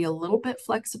willing to be a little bit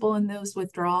flexible in those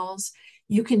withdrawals,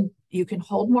 you can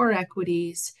hold more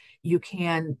equities. You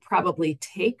can probably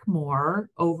take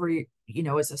more over,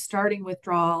 as a starting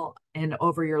withdrawal and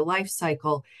over your life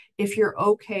cycle, if you're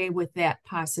okay with that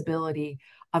possibility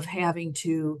of having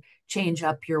to change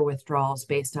up your withdrawals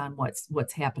based on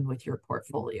what's happened with your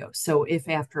portfolio. So if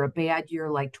after a bad year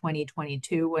like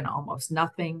 2022 and almost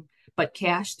nothing but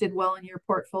cash did well in your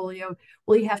portfolio,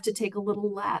 well, you have to take a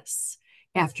little less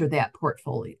after that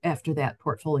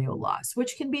portfolio loss,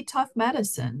 which can be tough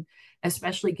medicine,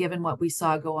 especially given what we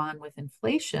saw go on with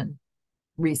inflation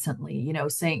recently.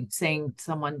 Saying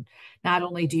someone, not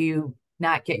only do you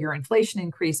not get your inflation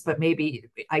increase, but maybe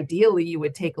ideally you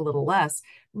would take a little less.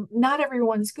 Not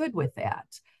everyone's good with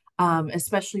that.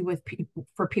 especially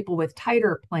for people with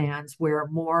tighter plans where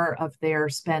more of their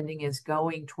spending is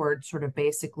going toward sort of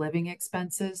basic living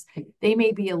expenses. They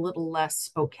may be a little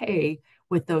less okay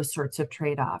with those sorts of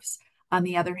trade-offs. On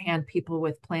the other hand, people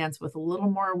with plans with a little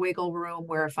more wiggle room,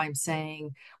 where if I'm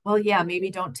saying, well, yeah,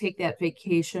 maybe don't take that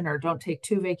vacation or don't take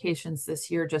 2 vacations this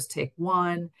year, just take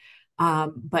one.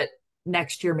 But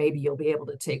next year, maybe you'll be able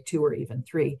to take 2 or even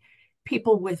 3.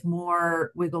 People with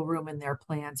more wiggle room in their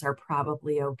plans are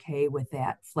probably okay with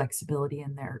that flexibility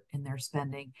in their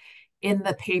spending. In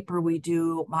the paper, we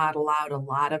do model out a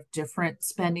lot of different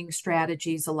spending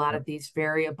strategies, a lot of these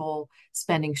variable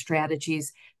spending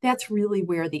strategies. That's really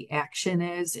where the action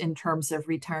is in terms of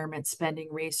retirement spending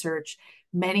research.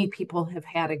 Many people have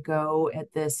had a go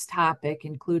at this topic,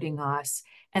 including us.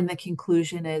 And the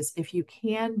conclusion is if you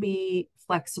can be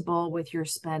flexible with your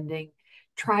spending,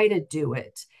 try to do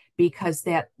it, because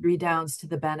that redounds to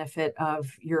the benefit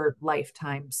of your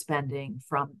lifetime spending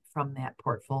from that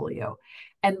portfolio.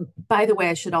 And by the way,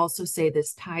 I should also say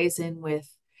this ties in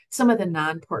with some of the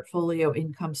non-portfolio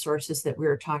income sources that we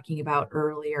were talking about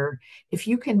earlier. If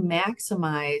you can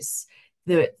maximize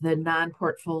the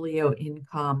non-portfolio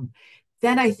income,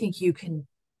 then I think you can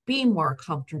be more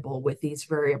comfortable with these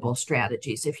variable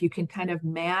strategies. If you can kind of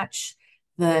match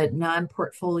the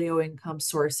non-portfolio income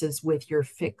sources with your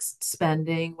fixed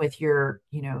spending, with your,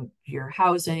 your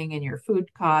housing and your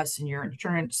food costs and your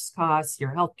insurance costs,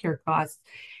 your healthcare costs,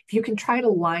 if you can try to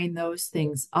line those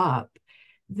things up,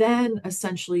 then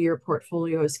essentially your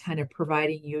portfolio is kind of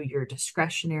providing you your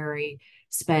discretionary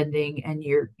spending, and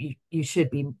you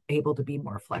should be able to be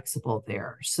more flexible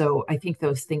there. So I think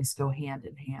those things go hand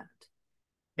in hand.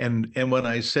 And when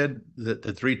I said that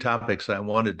the 3 topics I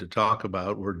wanted to talk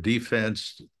about were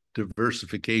defense,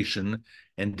 diversification,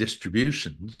 and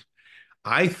distributions,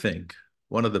 I think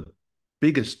one of the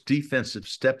biggest defensive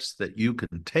steps that you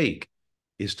can take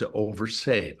is to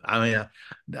oversave. I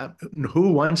mean,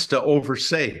 who wants to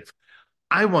oversave?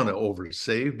 I want to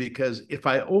oversave, because if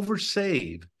I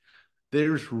oversave,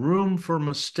 there's room for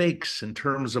mistakes in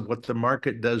terms of what the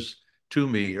market does to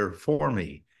me or for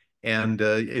me. And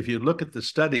if you look at the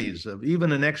studies of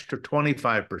even an extra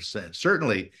 25%,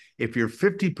 certainly if you're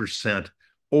 50%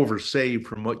 oversaved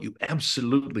from what you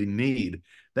absolutely need,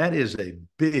 that is a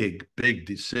big, big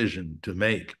decision to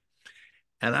make.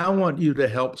 And I want you to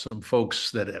help some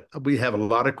folks that we have a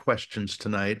lot of questions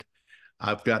tonight.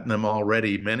 I've gotten them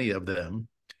already, many of them,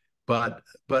 but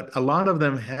a lot of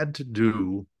them had to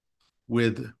do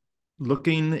with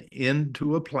looking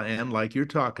into a plan like you're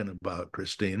talking about,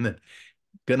 Christine, that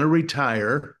going to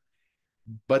retire,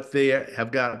 but they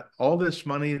have got all this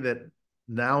money that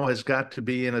now has got to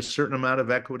be in a certain amount of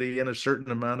equity and a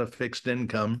certain amount of fixed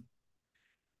income.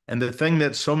 And the thing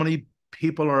that so many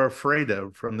people are afraid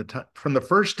of from the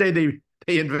first day they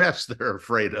invest, they're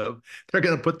afraid of, they're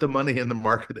going to put the money in the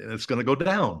market and it's going to go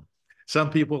down.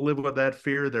 Some people live with that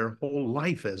fear their whole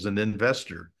life as an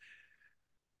investor.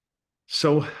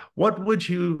 So what would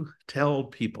you tell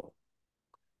people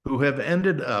who have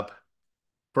ended up,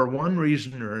 for one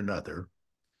reason or another,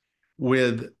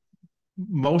 with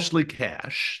mostly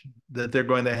cash that they're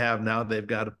going to have now they've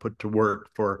got to put to work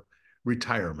for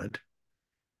retirement,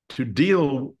 to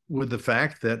deal with the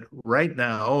fact that right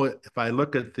now, if I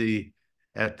look at the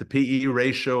PE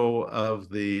ratio of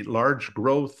the large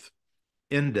growth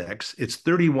index, it's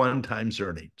 31 times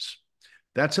earnings.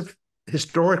 That's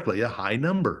historically a high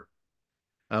number.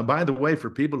 By the way, for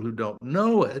people who don't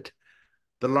know it,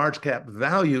 the large cap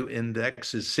value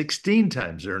index is 16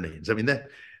 times earnings. I mean,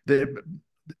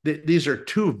 these are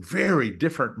 2 very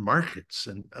different markets,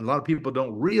 and a lot of people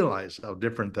don't realize how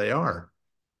different they are.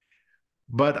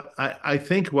 But I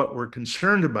think what we're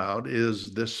concerned about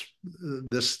is this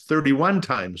 31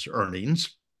 times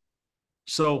earnings.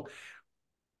 So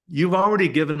you've already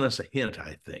given us a hint,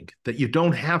 I think, that you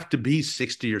don't have to be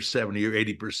 60 or 70 or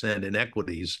 80% in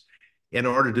equities in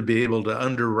order to be able to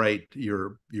underwrite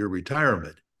your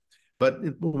retirement. But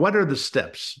what are the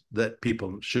steps that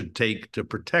people should take to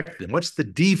protect them? What's the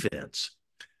defense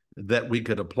that we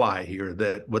could apply here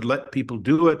that would let people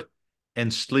do it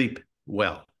and sleep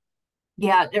well?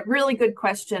 Yeah, a really good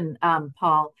question,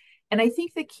 Paul. And I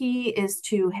think the key is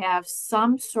to have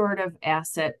some sort of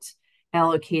asset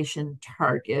allocation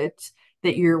target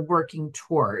that you're working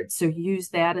towards. So use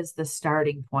that as the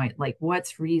starting point, like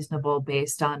what's reasonable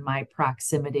based on my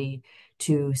proximity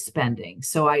to spending.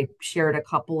 So I shared a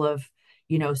couple of,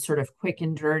 sort of quick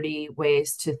and dirty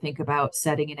ways to think about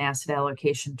setting an asset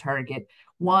allocation target.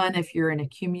 One, if you're an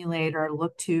accumulator,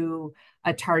 look to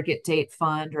a target date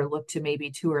fund or look to maybe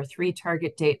 2 or 3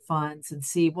 target date funds and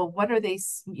see, well, what are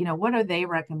they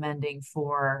recommending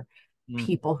for Mm.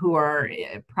 people who are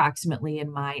approximately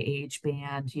in my age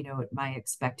band, at my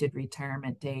expected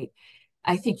retirement date.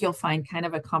 I think you'll find kind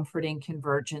of a comforting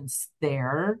convergence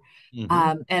there.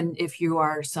 Hmm. And if you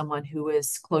are someone who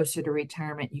is closer to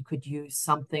retirement, you could use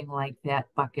something like that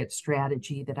bucket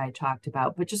strategy that I talked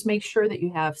about. But just make sure that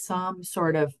you have some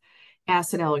sort of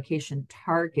asset allocation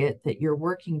target that you're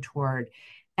working toward.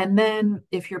 And then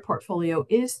if your portfolio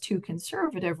is too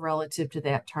conservative relative to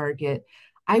that target,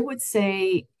 I would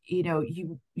say,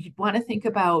 you want to think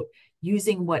about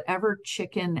using whatever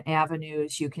chicken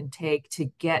avenues you can take to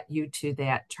get you to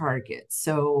that target.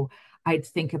 So I'd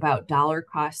think about dollar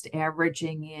cost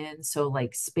averaging in, so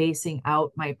like spacing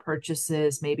out my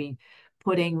purchases, maybe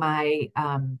putting my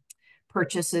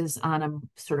purchases on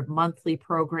a sort of monthly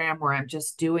program where I'm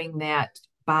just doing that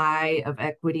buy of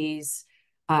equities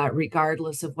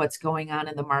regardless of what's going on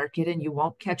in the market, and you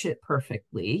won't catch it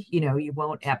perfectly. You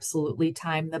won't absolutely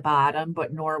time the bottom,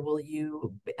 but nor will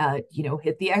you,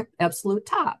 hit the absolute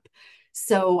top.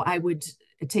 So I would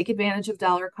take advantage of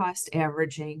dollar cost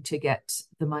averaging to get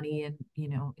the money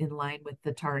in line with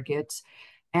the target.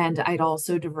 And I'd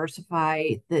also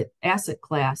diversify the asset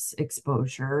class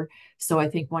exposure. So I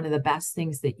think one of the best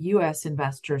things that US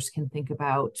investors can think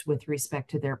about with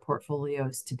respect to their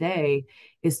portfolios today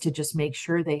is to just make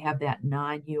sure they have that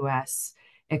non-US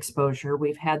exposure.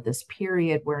 We've had this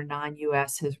period where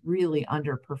non-US has really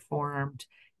underperformed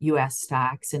US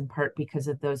stocks, in part because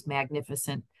of those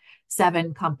magnificent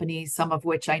seven companies, some of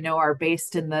which I know are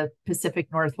based in the Pacific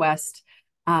Northwest.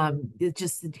 It's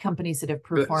just the companies that have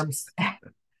performed.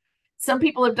 Some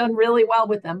people have done really well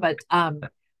with them, but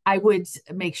I would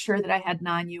make sure that I had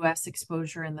non-US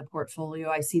exposure in the portfolio.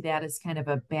 I see that as kind of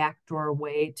a backdoor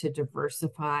way to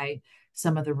diversify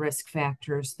some of the risk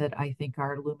factors that I think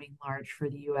are looming large for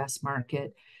the US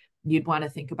market. You'd want to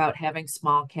think about having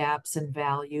small caps and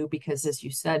value because, as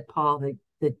you said, Paul,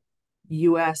 the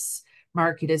US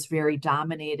market is very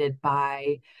dominated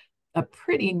by a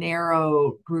pretty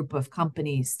narrow group of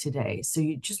companies today. So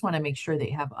you just want to make sure that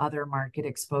you have other market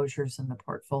exposures in the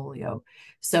portfolio.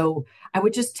 So I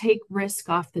would just take risk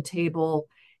off the table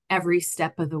every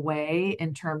step of the way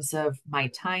in terms of my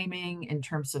timing, in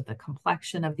terms of the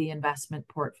complexion of the investment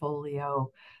portfolio.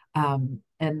 And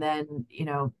then,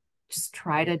 just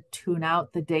try to tune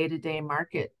out the day-to-day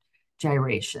market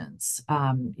gyrations.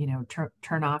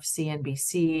 Turn off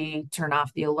CNBC, turn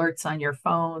off the alerts on your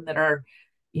phone that are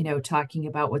talking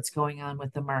about what's going on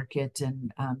with the market,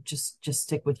 and just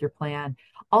stick with your plan.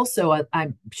 Also,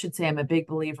 I should say I'm a big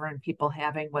believer in people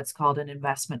having what's called an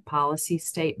investment policy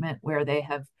statement where they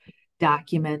have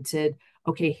documented,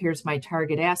 okay, here's my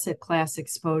target asset class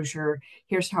exposure.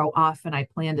 Here's how often I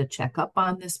plan to check up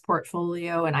on this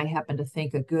portfolio. And I happen to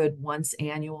think a good once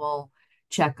annual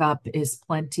checkup is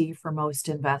plenty for most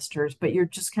investors, but you're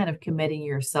just kind of committing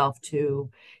yourself to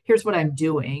here's what I'm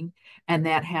doing. And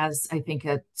that has, I think,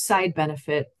 a side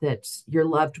benefit that your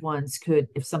loved ones could,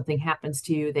 if something happens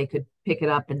to you, they could pick it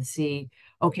up and see,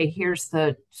 okay, here's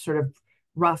the sort of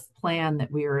rough plan that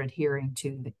we are adhering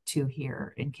to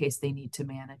here in case they need to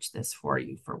manage this for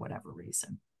you for whatever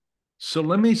reason. So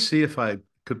let me see if I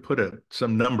could put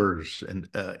some numbers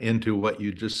into what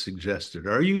you just suggested.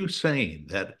 Are you saying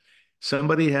that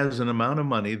somebody has an amount of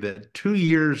money that 2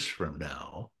 years from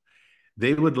now,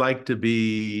 they would like to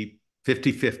be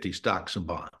 50-50 stocks and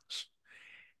bonds?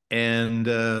 And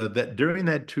that during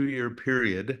that 2 year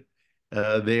period,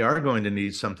 they are going to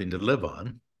need something to live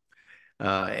on.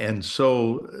 And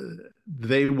so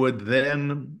they would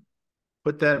then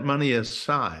put that money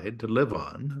aside to live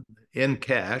on in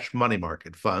cash, money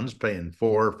market funds, paying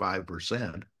 4 or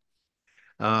 5%.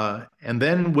 And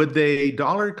then would they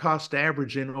dollar cost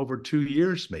average in over 2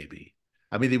 years, maybe?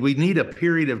 I mean, we need a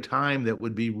period of time that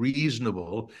would be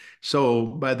reasonable. So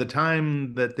by the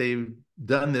time that they've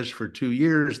done this for 2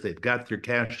 years, they've got their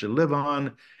cash to live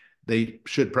on. They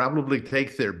should probably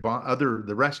take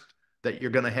the rest that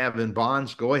you're going to have in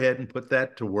bonds, go ahead and put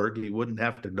that to work. You wouldn't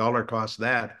have to dollar cost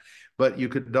that, but you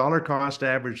could dollar cost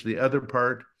average the other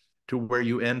part to where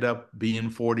you end up being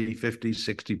 40, 50,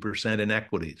 60% in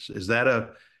equities. Is that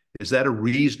a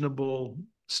reasonable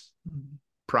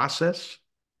process?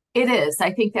 It is.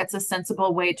 I think that's a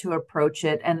sensible way to approach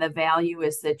it. And the value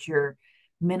is that you're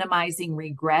minimizing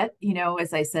regret.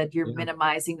 As I said, you're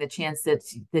minimizing the chance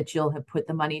that you'll have put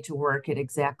the money to work at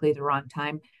exactly the wrong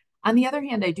time. On the other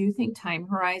hand, I do think time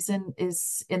horizon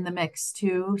is in the mix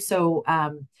too. So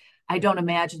I don't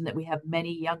imagine that we have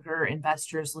many younger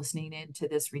investors listening into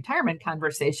this retirement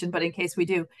conversation, but in case we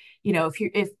do,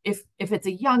 if it's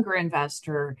a younger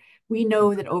investor, we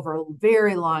know that over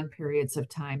very long periods of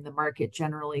time, the market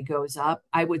generally goes up.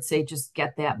 I would say just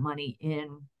get that money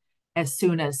in as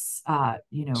soon as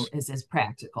as is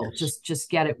practical. Yes. Just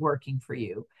get it working for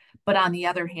you. But on the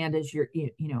other hand, as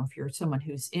if you're someone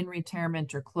who's in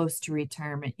retirement or close to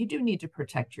retirement, you do need to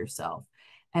protect yourself.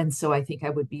 And so I think I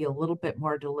would be a little bit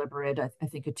more deliberate. I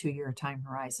think a 2-year time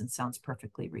horizon sounds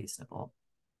perfectly reasonable.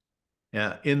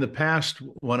 Yeah. In the past,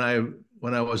 when I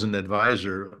was an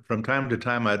advisor, from time to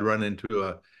time I'd run into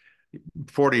a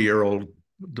 40-year-old,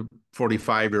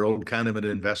 45-year-old kind of an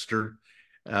investor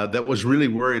that was really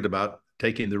worried about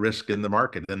taking the risk in the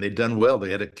market, and they'd done well.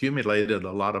 They had accumulated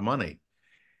a lot of money.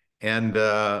 And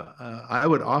I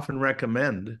would often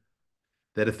recommend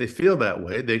that if they feel that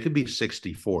way, they could be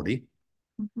 60-40.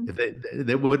 Mm-hmm. If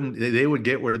they would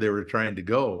get where they were trying to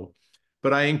go.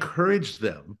 But I encouraged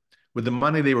them with the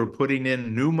money they were putting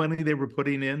in, new money they were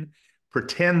putting in,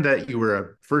 pretend that you were a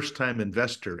first-time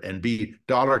investor and be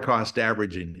dollar cost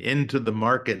averaging into the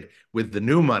market with the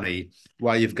new money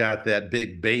while you've got that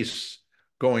big base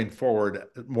going forward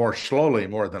more slowly,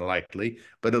 more than likely,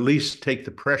 but at least take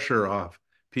the pressure off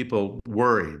people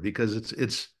worry, because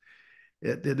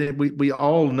we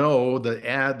all know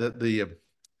the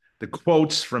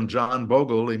quotes from John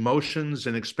Bogle: emotions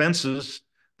and expenses,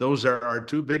 those are our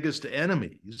two biggest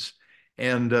enemies.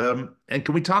 And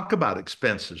can we talk about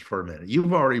expenses for a minute?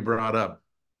 You've already brought up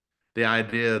the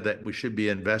idea that we should be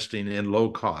investing in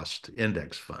low cost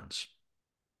index funds.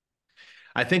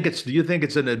 Do you think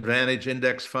it's an advantage,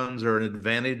 index funds are an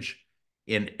advantage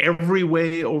in every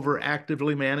way over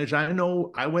actively managed? I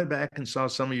know I went back and saw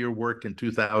some of your work in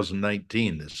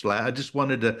 2019. I just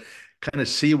wanted to kind of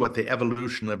see what the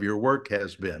evolution of your work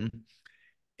has been.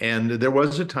 And there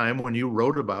was a time when you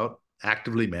wrote about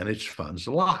actively managed funds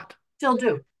a lot. Still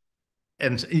do.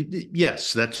 And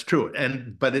yes, that's true.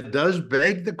 But it does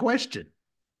beg the question,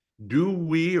 do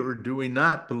we or do we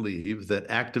not believe that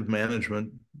active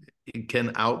management can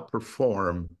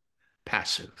outperform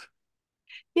passive?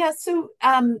 Yeah, so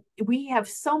we have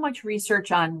so much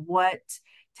research on what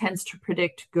tends to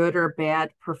predict good or bad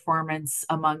performance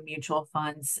among mutual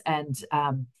funds. And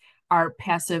our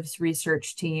passives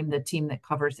research team, the team that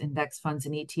covers index funds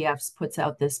and ETFs, puts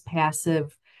out this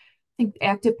passive, I think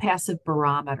active passive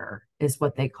barometer is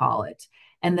what they call it.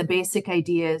 And the basic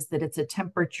idea is that it's a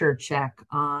temperature check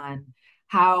on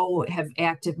how have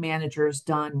active managers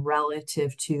done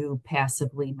relative to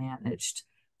passively managed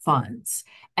funds.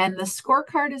 And the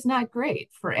scorecard is not great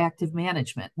for active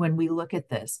management when we look at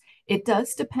this. It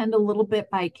does depend a little bit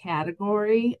by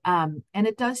category, and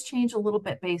it does change a little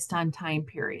bit based on time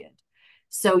period.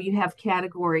 So you have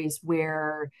categories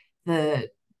where the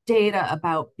data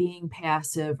about being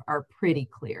passive are pretty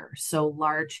clear. So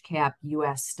large cap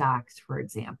US stocks, for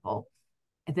example,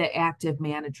 the active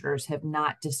managers have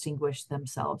not distinguished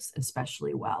themselves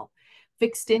especially well.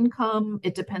 Fixed income,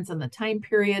 it depends on the time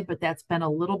period, but that's been a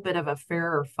little bit of a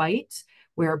fairer fight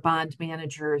where bond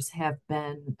managers have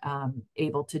been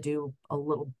able to do a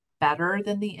little better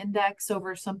than the index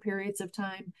over some periods of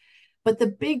time. But the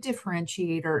big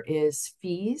differentiator is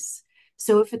fees.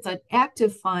 So if it's an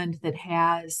active fund that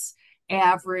has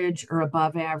average or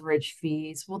above average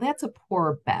fees, well, that's a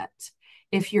poor bet.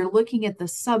 If you're looking at the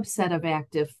subset of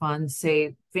active funds,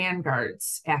 say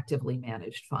Vanguard's actively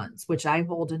managed funds, which I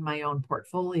hold in my own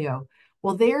portfolio,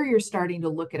 well, there you're starting to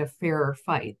look at a fairer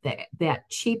fight, that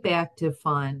cheap active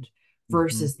fund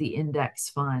versus the index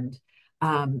fund.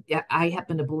 I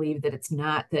happen to believe that it's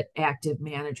not that active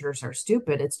managers are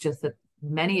stupid. It's just that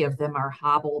many of them are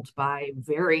hobbled by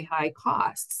very high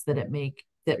costs that make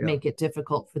it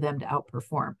difficult for them to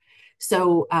outperform.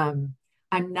 So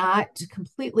I'm not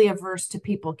completely averse to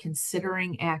people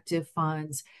considering active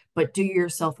funds, but do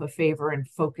yourself a favor and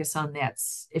focus on that.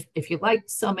 If you like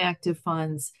some active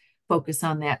funds, focus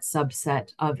on that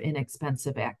subset of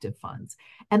inexpensive active funds.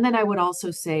 And then I would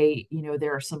also say,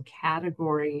 there are some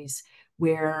categories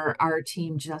where our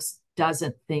team just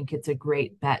doesn't think it's a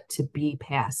great bet to be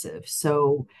passive.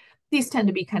 So these tend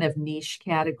to be kind of niche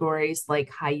categories like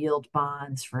high yield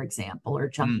bonds, for example, or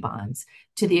junk bonds.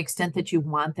 To the extent that you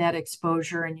want that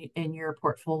exposure in your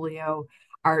portfolio,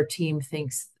 our team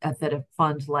thinks that a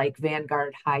fund like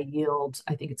Vanguard High Yield,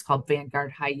 I think it's called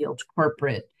Vanguard High Yield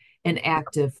Corporate, an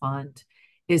active fund,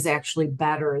 is actually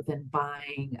better than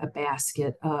buying a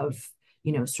basket of,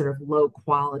 sort of low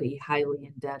quality, highly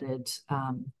indebted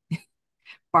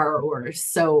borrowers.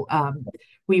 So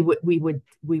we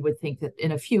would think that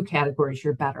in a few categories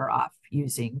you're better off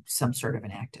using some sort of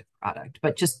an active product,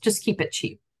 but just keep it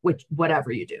cheap,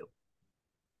 whatever you do.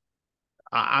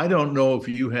 I don't know if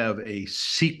you have a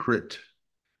secret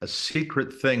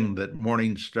thing that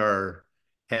Morningstar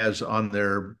has on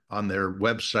their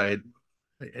website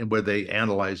and where they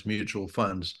analyze mutual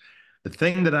funds. The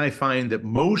thing that I find that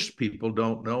most people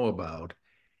don't know about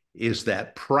is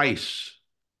that price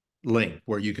link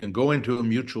where you can go into a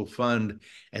mutual fund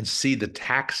and see the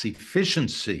tax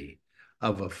efficiency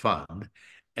of a fund.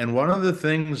 And one of the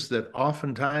things that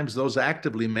oftentimes those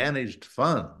actively managed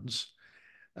funds,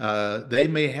 they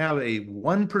may have a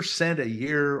 1% a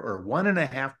year or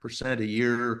 1.5% a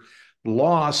year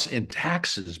loss in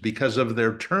taxes because of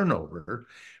their turnover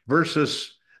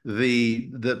versus the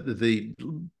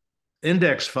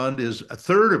index fund is a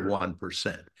third of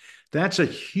 1%. That's a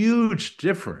huge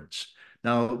difference.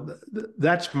 Now,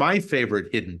 that's my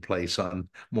favorite hidden place on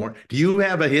more. Do you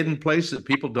have a hidden place that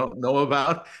people don't know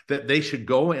about that they should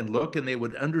go and look and they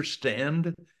would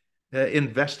understand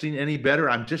investing any better?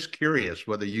 I'm just curious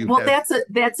whether you Well, have.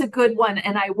 that's a good one.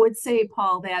 And I would say,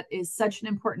 Paul, that is such an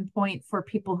important point for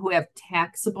people who have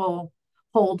taxable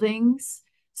holdings.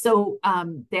 So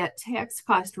that tax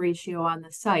cost ratio on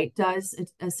the site does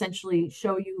essentially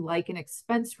show you, like an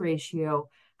expense ratio,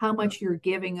 how much you're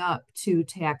giving up to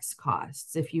tax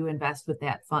costs if you invest with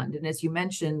that fund. And as you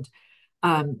mentioned,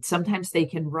 sometimes they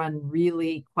can run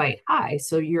really quite high.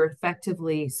 So you're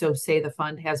effectively, so say the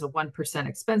fund has a 1%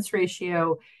 expense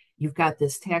ratio, you've got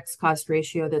this tax cost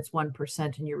ratio that's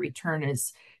 1%, and your return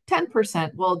is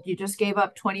 10%. Well, you just gave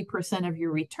up 20% of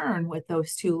your return with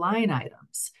those two line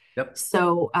items. Yep.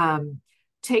 So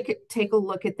take a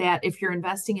look at that. If you're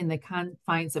investing in the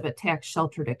confines of a tax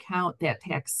sheltered account, that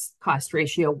tax cost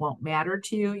ratio won't matter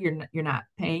to you. You're not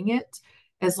paying it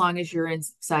as long as you're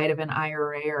inside of an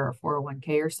IRA or a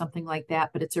 401k or something like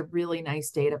that. But it's a really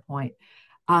nice data point.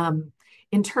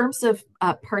 In terms of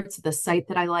parts of the site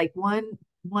that I like,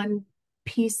 one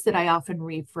piece that I often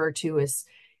refer to is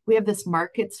we have this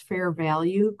markets fair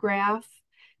value graph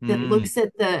that looks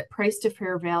at the price to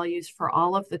fair values for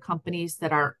all of the companies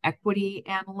that our equity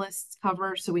analysts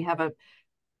cover. So we have a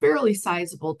fairly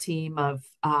sizable team of,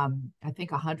 I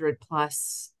think, 100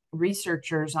 plus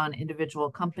researchers on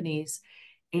individual companies.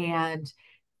 And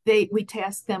we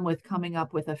task them with coming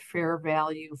up with a fair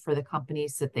value for the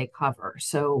companies that they cover.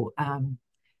 So,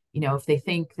 if they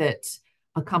think that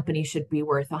a company should be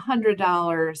worth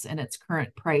 $100 and its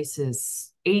current price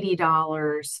is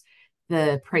 $80,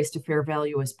 the price to fair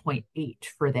value is 0.8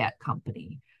 for that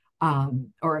company.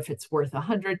 Or if it's worth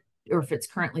 100, or if it's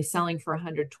currently selling for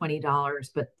 $120,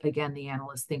 but again, the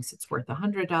analyst thinks it's worth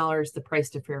 $100, the price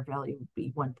to fair value would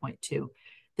be 1.2.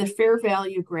 The fair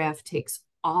value graph takes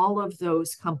all of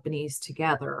those companies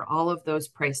together, all of those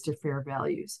price to fair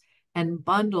values, and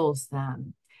bundles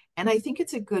them. And I think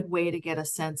it's a good way to get a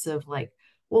sense of, like,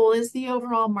 well, is the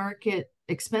overall market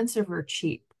expensive or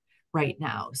cheap right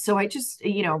now? So I just,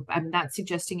 I'm not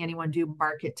suggesting anyone do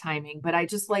market timing, but I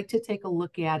just like to take a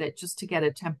look at it just to get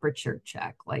a temperature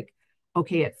check. Like,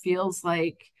 okay, it feels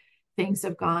like things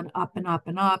have gone up and up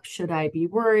and up. Should I be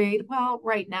worried? Well,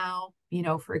 right now,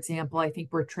 for example, I think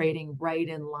we're trading right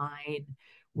in line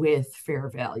with fair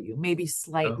value, maybe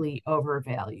slightly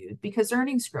overvalued, because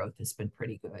earnings growth has been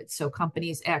pretty good. So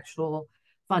companies' actual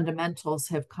fundamentals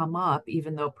have come up,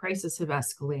 even though prices have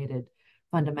escalated,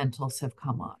 fundamentals have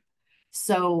come up.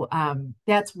 So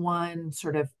that's one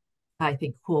sort of, I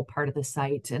think, cool part of the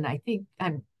site. And I think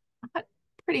I'm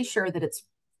pretty sure that it's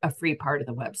a free part of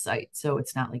the website. So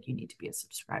it's not like you need to be a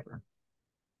subscriber.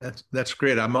 That's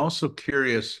great. I'm also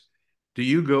curious, do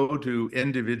you go to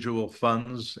individual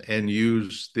funds and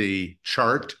use the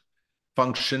chart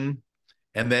function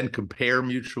and then compare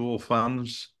mutual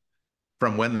funds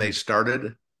from when they started?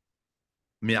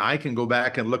 I mean, I can go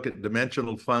back and look at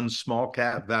Dimensional Funds small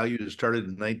cap value that started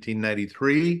in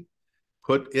 1993,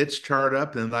 put its chart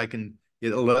up, and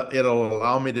it'll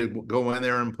allow me to go in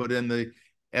there and put in the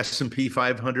S&P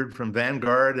 500 from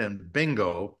Vanguard, and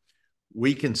bingo,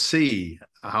 we can see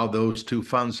how those two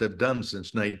funds have done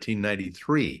since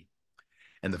 1993.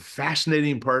 And the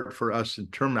fascinating part for us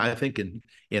I think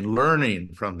in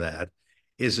learning from that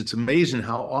is it's amazing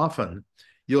how often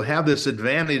you'll have this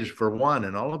advantage for one,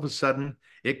 and all of a sudden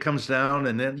it comes down,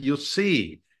 and then you'll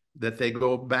see that they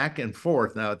go back and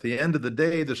forth. Now, at the end of the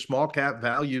day, the small cap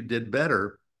value did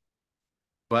better,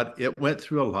 but it went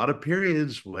through a lot of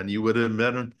periods when you would have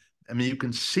been, I mean, you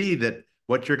can see that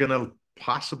what you're going to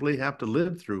possibly have to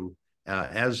live through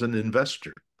as an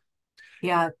investor.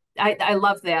 Yeah, I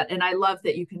love that. And I love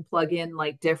that you can plug in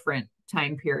like different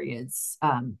time periods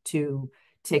to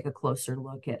take a closer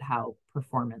look at how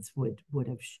performance would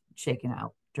have shaken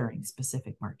out during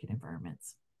specific market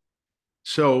environments.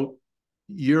 So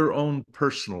your own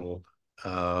personal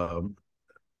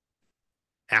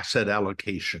asset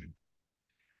allocation,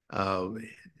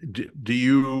 do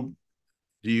you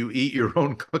eat your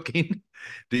own cooking?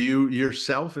 Do you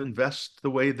yourself invest the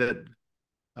way that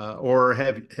or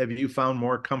have you found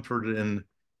more comfort in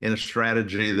a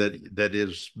strategy that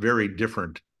is very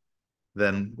different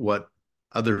than what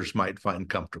others might find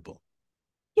comfortable?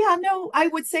 Yeah, no, I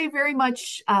would say very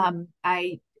much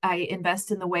I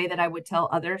invest in the way that I would tell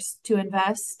others to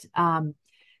invest.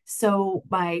 So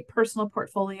my personal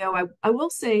portfolio, I will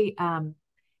say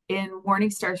in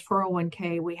Morningstar's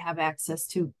 401k, we have access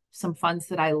to some funds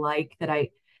that I like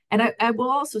and I will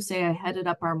also say I headed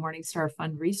up our Morningstar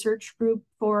Fund Research Group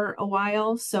for a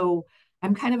while. So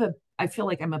I'm kind of I feel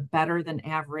like I'm a better than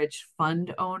average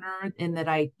fund owner in that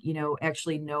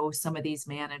actually know some of these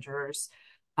managers.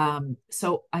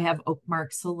 So I have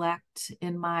Oakmark Select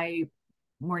in my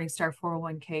Morningstar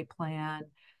 401k plan,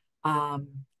 um,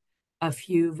 a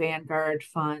few Vanguard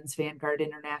funds, Vanguard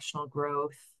International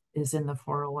Growth is in the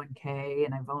 401k,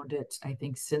 and I've owned it, I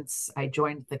think, since I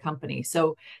joined the company.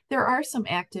 So there are some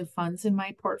active funds in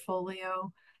my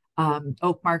portfolio.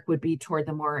 Oakmark would be toward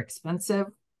the more expensive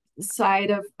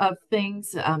side of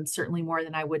things, certainly more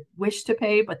than I would wish to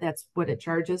pay, but that's what it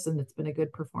charges, and it's been a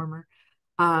good performer.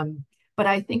 But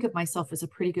I think of myself as a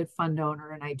pretty good fund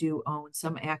owner, and I do own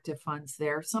some active funds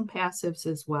there, some passives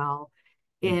as well.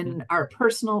 In our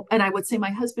personal, and I would say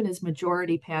my husband is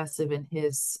majority passive in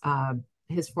his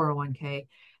 401k.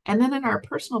 And then in our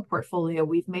personal portfolio,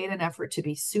 we've made an effort to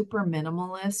be super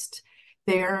minimalist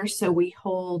there. So we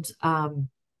hold a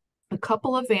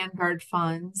couple of Vanguard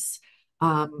funds,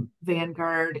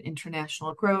 Vanguard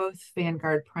International Growth,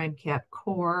 Vanguard Prime Cap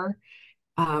Core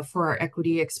for our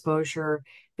equity exposure,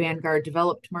 Vanguard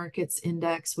Developed Markets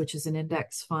Index, which is an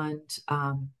index fund,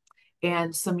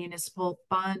 and some municipal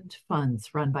bond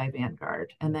funds run by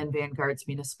Vanguard, and then Vanguard's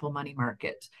municipal money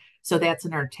market. So that's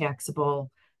in our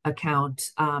taxable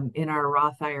account. In our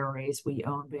Roth IRAs, we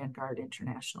own Vanguard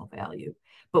International Value.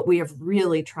 But we have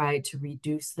really tried to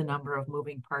reduce the number of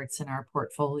moving parts in our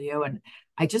portfolio. And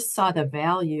I just saw the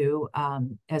value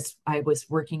as I was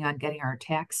working on getting our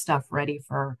tax stuff ready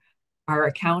for our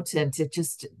accountant to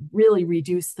just really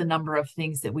reduce the number of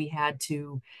things that we had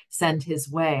to send his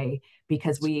way,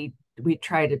 because we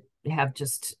try to have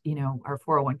just, our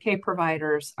 401k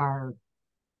providers, our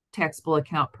taxable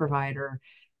account provider.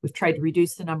 We've tried to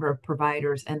reduce the number of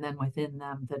providers, and then within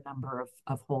them, the number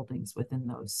of holdings within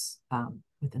those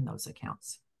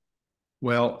accounts.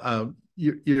 Well,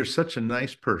 you're such a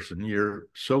nice person. You're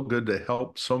so good to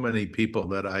help so many people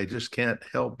that I just can't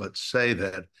help but say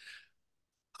that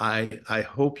I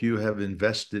hope you have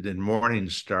invested in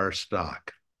Morningstar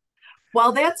stock.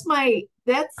 Well, that's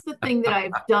the thing that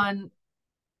I've done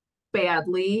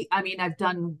badly. I mean, I've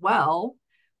done well,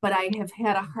 but I have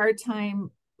had a hard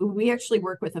time. We actually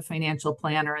work with a financial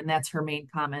planner, and that's her main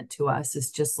comment to us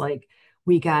is just like,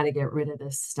 we got to get rid of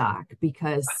this stock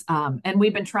because, and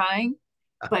we've been trying,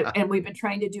 and we've been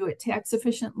trying to do it tax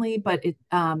efficiently, but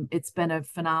it's been a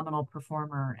phenomenal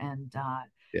performer. And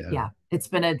yeah, it's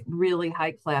been a really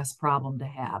high class problem to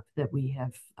have that we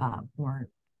have more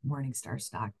Morningstar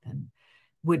stock than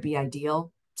would be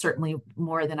ideal. Certainly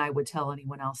more than I would tell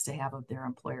anyone else to have of their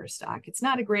employer stock. It's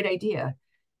not a great idea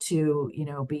to,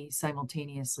 be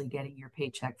simultaneously getting your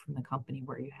paycheck from the company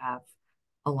where you have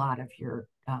a lot of your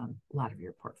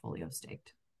portfolio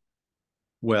staked.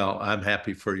 Well, I'm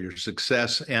happy for your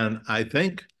success. And I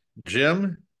think,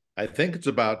 Jim, it's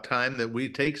about time that we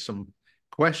take some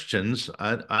questions.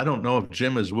 I don't know if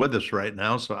Jim is with us right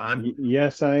now, so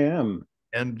Yes, I am.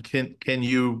 And can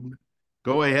you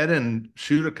go ahead and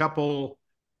shoot a couple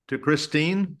to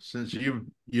Christine, since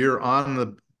you're on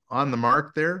the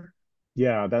mark there?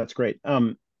 Yeah, that's great.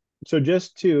 So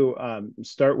just to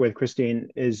start with, Christine,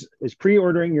 is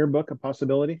pre-ordering your book a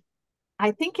possibility?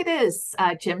 I think it is,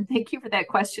 Jim. Thank you for that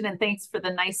question, and thanks for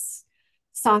the nice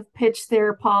soft pitch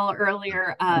there, Paul,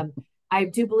 earlier. I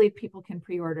do believe people can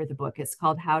pre-order the book. It's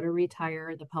called How to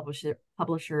Retire. The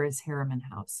publisher is Harriman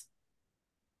House.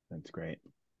 That's great.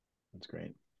 That's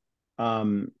great. Let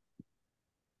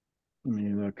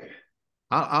me look.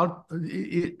 Go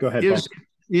ahead, Paul.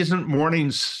 Isn't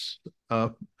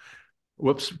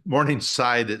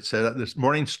Morningside, it said, this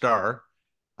Morningstar,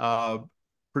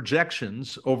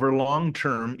 projections over long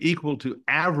term equal to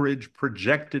average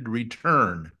projected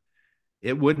return?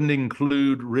 It wouldn't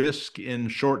include risk in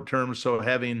short term, so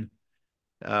having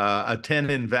a 10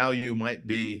 in value might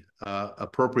be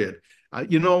appropriate.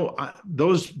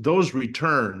 Those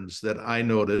returns that I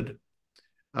noted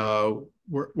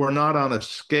were not on a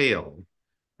scale,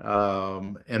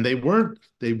 and they were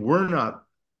not,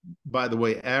 by the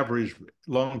way, average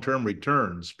long-term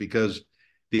returns, because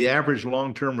the average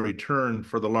long-term return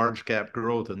for the large cap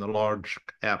growth and the large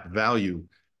cap value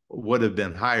would have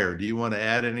been higher. Do you want to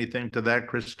add anything to that,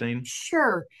 Christine?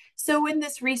 Sure. So in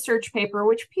this research paper,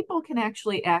 which people can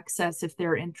actually access if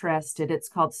they're interested, it's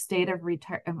called State of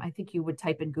Retirement. I think you would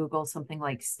type in Google something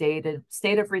like State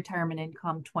of Retirement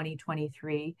Income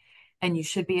 2023, and you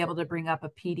should be able to bring up a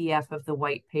PDF of the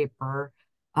white paper.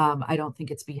 I don't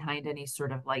think it's behind any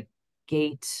sort of like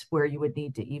gate where you would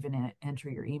need to even enter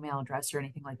your email address or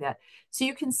anything like that. So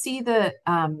you can see the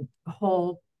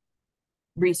whole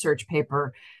research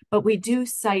paper, but we do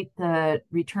cite the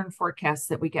return forecasts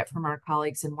that we get from our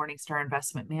colleagues in Morningstar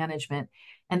Investment Management,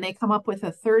 and they come up with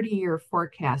a 30-year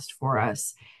forecast for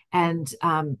us. And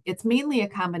it's mainly a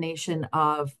combination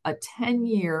of a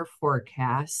 10-year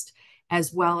forecast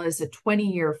as well as a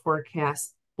 20-year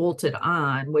forecast bolted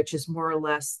on, which is more or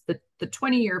less the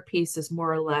 20-year piece is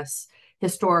more or less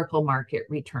historical market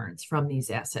returns from these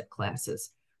asset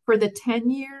classes. For the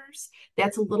 10 years,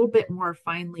 that's a little bit more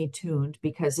finely tuned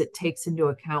because it takes into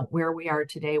account where we are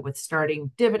today with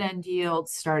starting dividend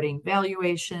yields, starting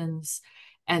valuations,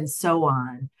 and so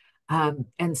on.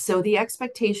 And so the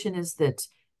expectation is that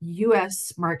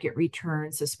US market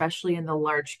returns, especially in the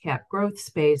large cap growth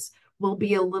space, will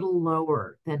be a little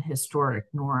lower than historic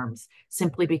norms,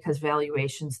 simply because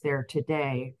valuations there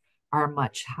today are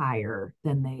much higher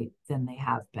than they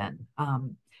have been.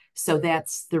 So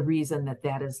that's the reason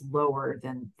that is lower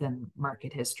than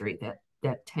market history,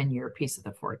 that 10-year piece of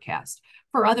the forecast.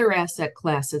 For other asset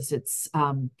classes, it's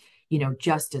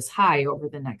just as high over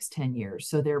the next 10 years.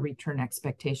 So their return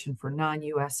expectation for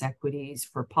non-US equities,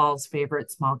 for Paul's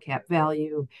favorite small cap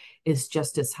value, is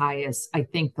just as high as I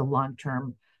think the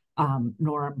long-term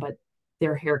norm, but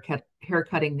they're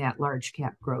haircutting that large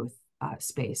cap growth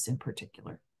space in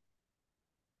particular.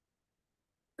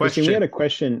 Christine, we had a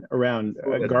question around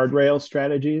guardrail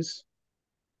strategies.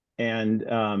 And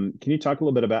can you talk a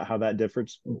little bit about how that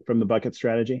differs from the bucket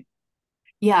strategy?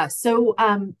 Yeah, so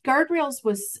Guardrails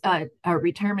was a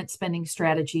retirement spending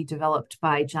strategy developed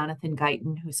by Jonathan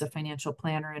Guyton, who's a financial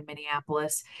planner in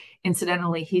Minneapolis.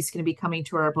 Incidentally, he's going to be coming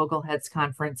to our Bogleheads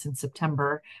conference in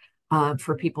September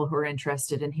for people who are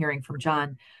interested in hearing from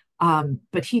John.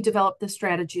 But he developed the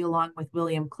strategy along with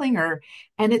William Klinger,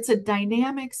 and it's a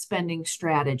dynamic spending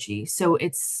strategy. So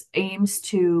it aims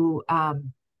to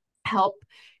help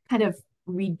kind of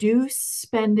reduce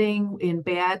spending in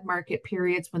bad market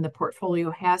periods when the portfolio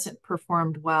hasn't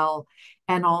performed well,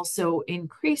 and also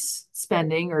increase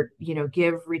spending or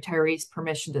give retirees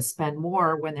permission to spend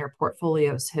more when their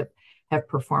portfolios have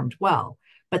performed well.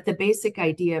 But the basic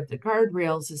idea of the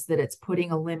guardrails is that it's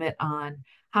putting a limit on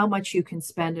how much you can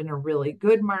spend in a really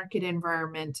good market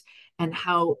environment and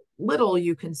how little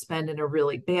you can spend in a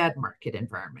really bad market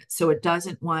environment. So it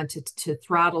doesn't want to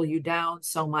throttle you down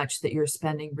so much that your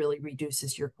spending really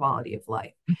reduces your quality of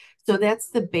life. So that's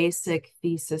the basic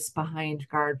thesis behind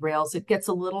guardrails. It gets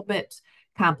a little bit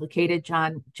complicated.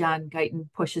 John Guyton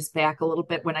pushes back a little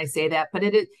bit when I say that, but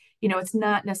it's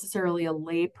not necessarily a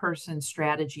layperson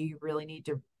strategy. You really need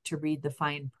to read the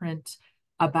fine print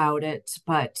about it.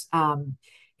 But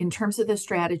in terms of the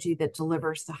strategy that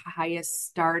delivers the highest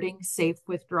starting safe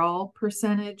withdrawal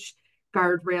percentage,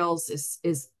 Guardrails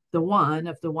is the one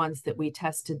of the ones that we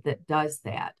tested that does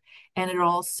that. And it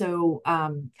also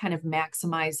kind of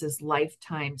maximizes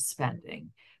lifetime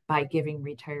spending by giving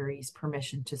retirees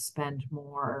permission to spend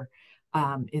more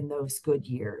in those good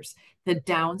years. The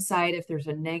downside, if there's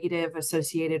a negative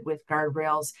associated with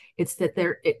Guardrails, it's that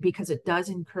because it does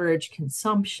encourage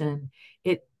consumption,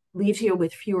 it leaves you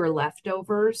with fewer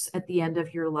leftovers at the end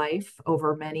of your life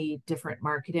over many different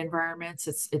market environments.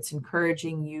 It's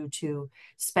encouraging you to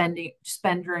spend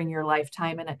during your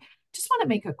lifetime. And I just want to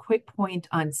make a quick point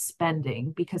on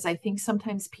spending, because I think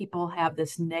sometimes people have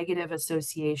this negative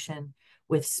association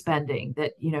with spending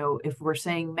that, if we're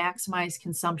saying maximize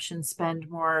consumption, spend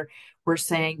more, we're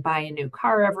saying buy a new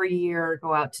car every year,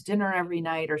 go out to dinner every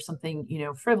night, or something,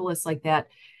 frivolous like that.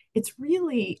 It's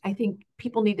really, I think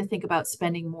people need to think about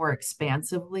spending more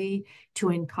expansively to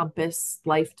encompass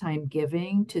lifetime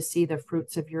giving, to see the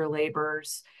fruits of your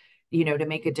labors, to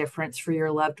make a difference for your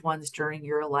loved ones during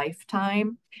your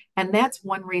lifetime. And that's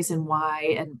one reason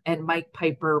why, and Mike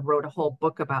Piper wrote a whole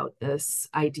book about this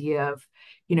idea of,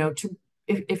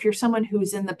 if you're someone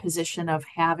who's in the position of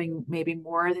having maybe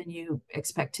more than you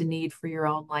expect to need for your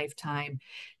own lifetime,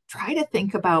 try to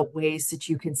think about ways that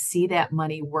you can see that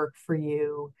money work for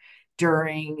you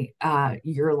during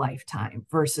your lifetime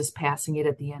versus passing it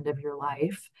at the end of your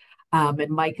life. And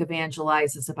Mike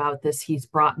evangelizes about this. He's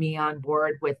brought me on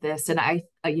board with this. And I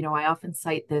often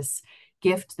cite this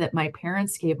gift that my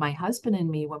parents gave my husband and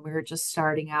me when we were just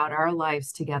starting out our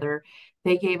lives together.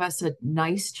 They gave us a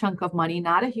nice chunk of money,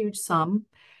 not a huge sum,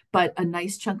 but a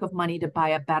nice chunk of money to buy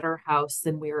a better house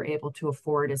than we were able to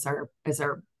afford as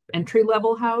our entry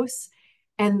level house.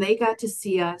 And they got to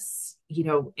see us,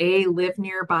 live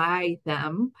nearby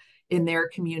them in their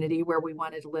community where we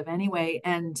wanted to live anyway,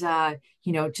 and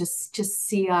just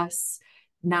see us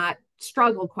not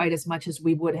struggle quite as much as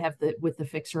we would have with the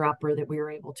fixer upper that we were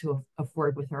able to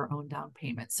afford with our own down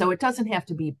payment. So it doesn't have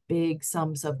to be big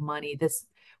sums of money. This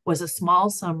was a small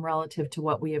sum relative to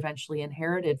what we eventually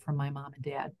inherited from my mom and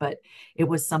dad, but it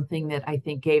was something that I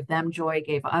think gave them joy,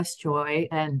 gave us joy,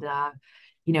 and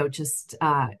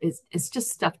it's just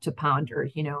stuff to ponder,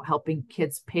 helping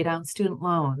kids pay down student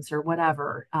loans or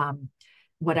whatever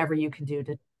you can do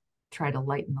to try to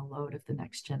lighten the load of the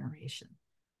next generation.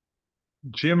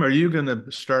 Jim, are you going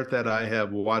to start that I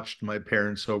have watched my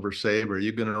parents oversave? Are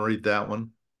you going to read that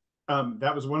one?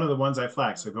 That was one of the ones I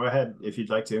flagged. So go ahead if you'd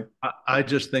like to. I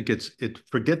just think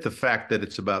forget the fact that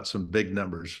it's about some big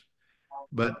numbers.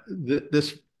 But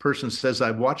this person says,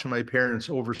 I've watched my parents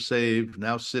oversave,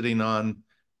 now sitting on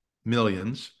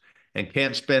millions, and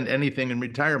can't spend anything in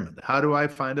retirement. How do I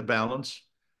find a balance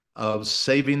of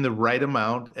saving the right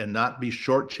amount and not be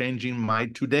shortchanging my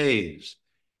todays?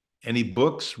 Any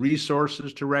books,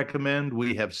 resources to recommend?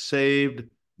 We have saved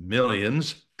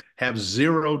millions, have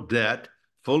zero debt,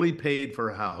 fully paid for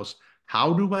a house.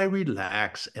 How do I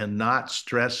relax and not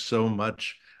stress so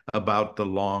much about the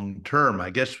long term?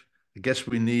 I guess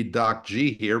we need Doc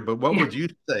G here, but what would you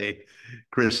say,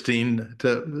 Christine,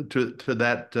 to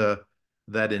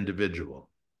that individual?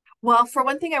 Well, for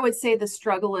one thing, I would say the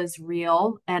struggle is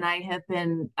real. And I have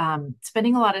been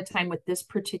spending a lot of time with this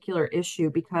particular issue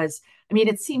because, I mean,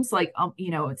 it seems like,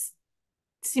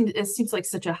 it seems like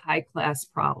such a high class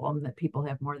problem that people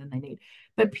have more than they need.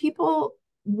 But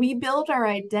we build our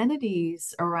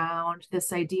identities around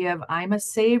this idea of I'm a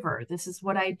saver. This is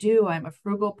what I do. I'm a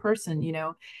frugal person,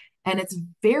 and it's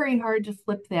very hard to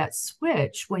flip that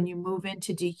switch when you move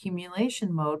into decumulation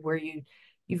mode where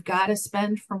you've got to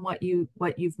spend from what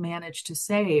you've managed to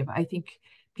save. I think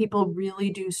people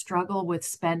really do struggle with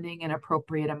spending an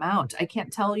appropriate amount. I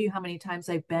can't tell you how many times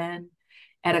I've been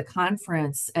at a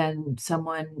conference and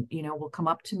someone, will come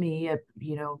up to me, a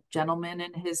gentleman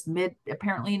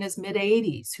apparently in his mid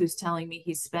 80s, who's telling me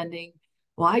he's spending,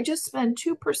 well, I just spend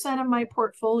 2% of my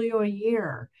portfolio a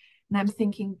year. And I'm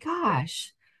thinking,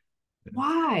 gosh,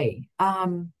 why?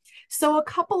 So a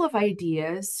couple of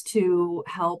ideas to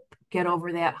help get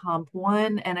over that hump.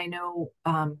 One, and I know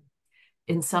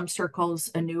in some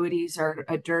circles, annuities are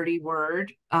a dirty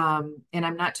word. And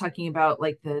I'm not talking about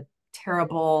like the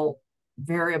terrible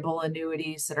variable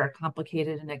annuities that are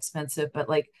complicated and expensive, but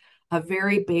like a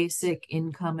very basic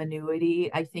income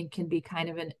annuity, I think can be kind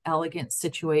of an elegant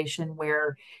situation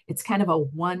where it's kind of a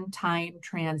one-time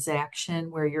transaction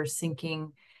where you're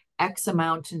sinking X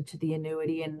amount into the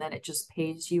annuity and then it just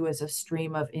pays you as a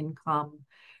stream of income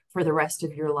for the rest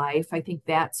of your life. I think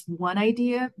that's one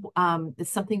idea. It's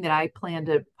something that I plan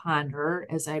to ponder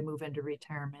as I move into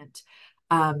retirement.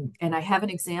 And I have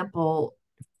an example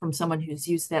from someone who's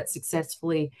used that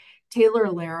successfully. Taylor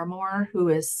Larimore, who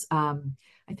is, I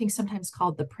think, sometimes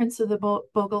called the Prince of the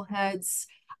Bogleheads.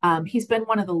 He's been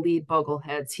one of the lead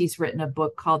Bogleheads. He's written a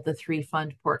book called The Three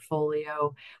Fund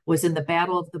Portfolio, was in the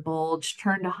Battle of the Bulge,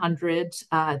 turned 100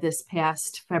 this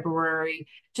past February.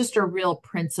 Just a real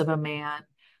prince of a man.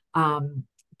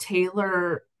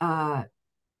 Taylor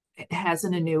has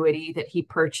an annuity that he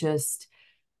purchased,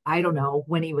 I don't know,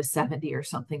 when he was 70 or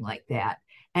something like that.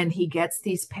 And he gets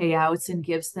these payouts and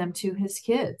gives them to his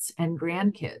kids and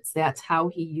grandkids. That's how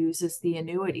he uses the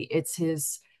annuity. It's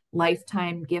his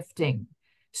lifetime gifting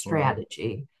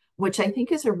strategy, which I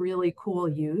think is a really cool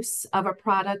use of a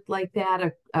product like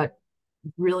that, a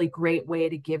really great way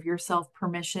to give yourself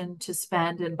permission to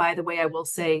spend. And by the way, I will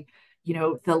say,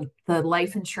 the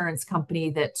life insurance company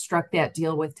that struck that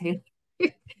deal with Taylor,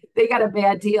 they got a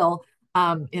bad deal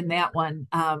in that one.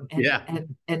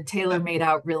 And Taylor made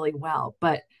out really well.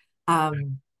 But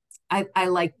I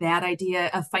like that idea.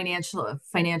 A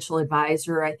financial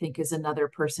advisor, I think, is another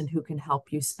person who can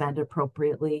help you spend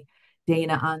appropriately.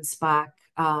 Dana Anspach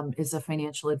is a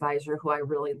financial advisor who I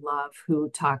really love, who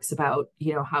talks about,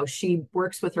 how she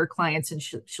works with her clients and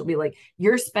she'll be like,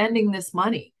 you're spending this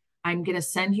money. I'm going to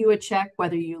send you a check,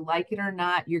 whether you like it or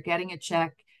not, you're getting a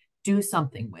check, do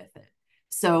something with it.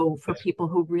 So for people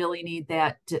who really need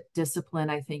that discipline,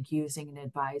 I think using an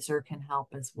advisor can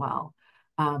help as well.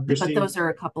 But those are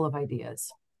a couple of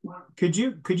ideas. Could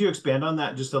you expand on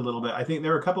that just a little bit? I think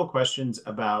there are a couple of questions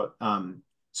about,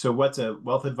 so what's a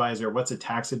wealth advisor? What's a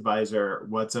tax advisor?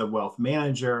 What's a wealth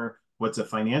manager? What's a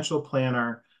financial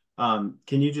planner?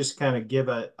 Can you just kind of give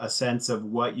a sense of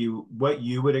what you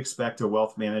would expect a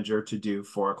wealth manager to do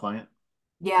for a client?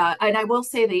 Yeah, and I will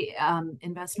say the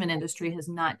investment industry has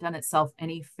not done itself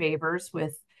any favors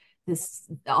with this,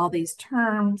 all these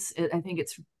terms. I think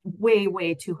it's way,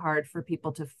 way too hard for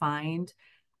people to find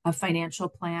a financial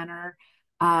planner.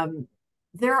 Um,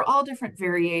 there are all different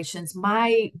variations.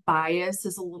 My bias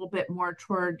is a little bit more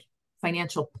toward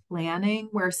financial planning,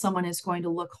 where someone is going to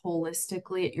look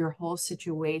holistically at your whole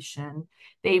situation.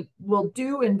 They will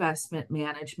do investment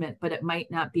management, but it might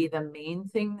not be the main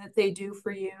thing that they do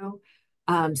for you.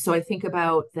 So I think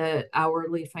about the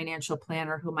hourly financial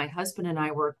planner who my husband and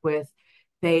I work with.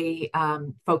 They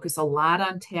focus a lot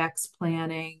on tax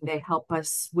planning. They help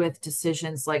us with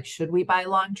decisions like, should we buy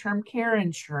long-term care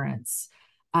insurance?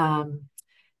 Um,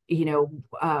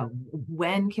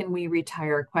 when can we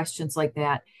retire? Questions like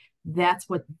that. That's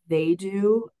what they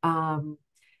do.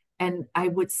 And I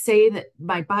would say that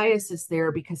my bias is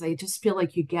there because I just feel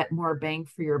like you get more bang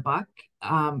for your buck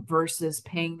versus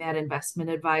paying that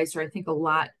investment advisor. I think a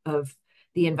lot of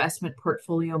the investment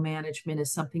portfolio management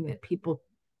is something that people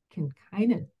can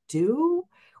kind of do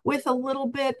with a little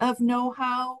bit of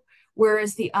know-how.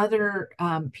 Whereas the other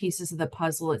pieces of the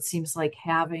puzzle, it seems like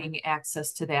having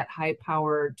access to that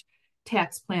high-powered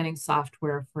tax planning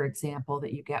software, for example,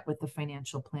 that you get with the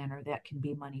financial planner, that can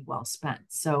be money well spent.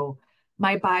 So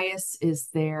my bias is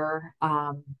there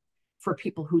for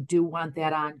people who do want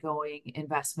that ongoing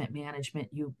investment management.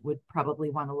 You would probably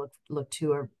want to look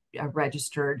to a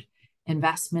registered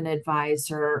investment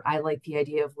advisor. I like the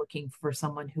idea of looking for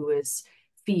someone who is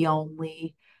fee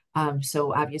only.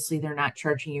 So obviously they're not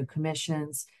charging you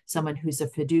commissions, someone who's a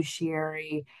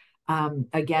fiduciary.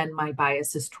 Again, my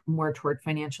bias is more toward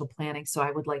financial planning. So I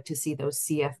would like to see those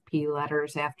CFP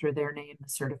letters after their name, the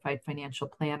Certified Financial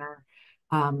Planner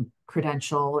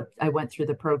credential. I went through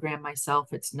the program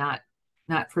myself. It's not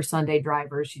for Sunday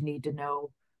drivers. You need to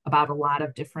know about a lot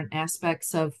of different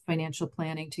aspects of financial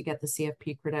planning to get the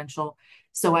CFP credential.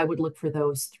 So I would look for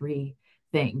those three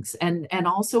things, and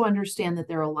also understand that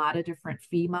there are a lot of different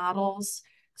fee models.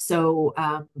 So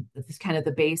this kind of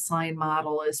the baseline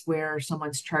model is where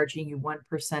someone's charging you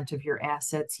 1% of your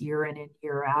assets year in and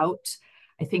year out.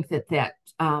 I think that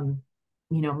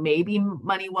maybe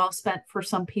money well spent for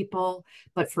some people,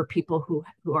 but for people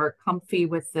who are comfy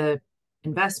with the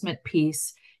investment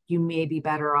piece, you may be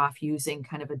better off using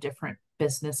kind of a different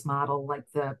business model, like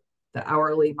the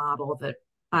hourly model that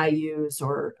I use,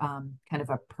 or kind of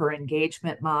a per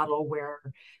engagement model where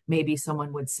maybe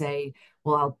someone would say,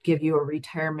 well, I'll give you a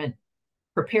retirement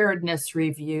preparedness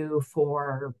review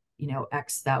for,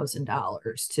 X thousand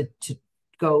dollars to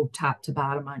go top to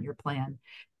bottom on your plan.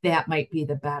 That might be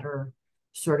the better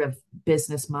sort of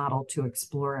business model to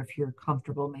explore if you're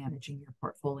comfortable managing your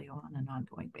portfolio on an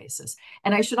ongoing basis.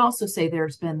 And I should also say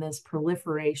there's been this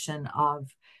proliferation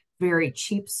of very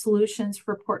cheap solutions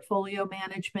for portfolio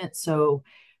management. So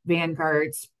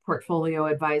Vanguard's portfolio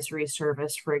advisory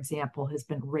service, for example, has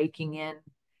been raking in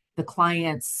the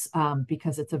clients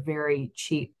because it's a very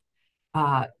cheap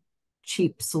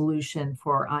solution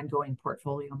for ongoing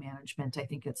portfolio management. I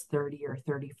think it's 30 or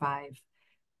 35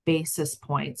 basis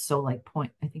points. So like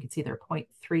I think it's either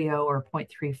 0.30 or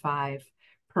 0.35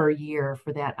 per year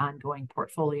for that ongoing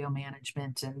portfolio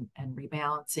management and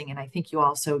rebalancing. And I think you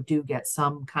also do get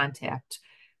some contact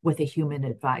with a human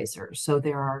advisor. So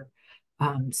there are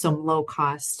some low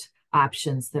cost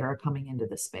options that are coming into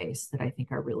the space that I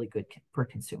think are really good for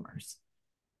consumers.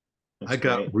 I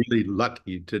got really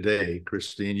lucky today,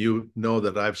 Christine. You know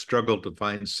that I've struggled to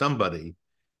find somebody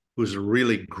who's a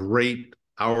really great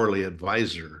hourly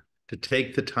advisor to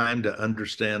take the time to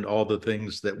understand all the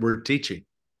things that we're teaching.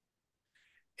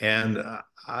 And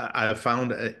I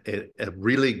found a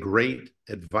really great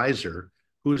advisor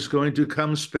who's going to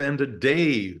come spend a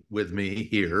day with me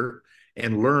here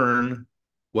and learn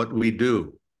what we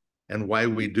do and why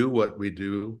we do what we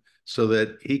do, so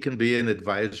that he can be an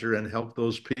advisor and help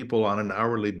those people on an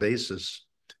hourly basis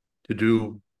to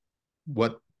do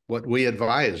what we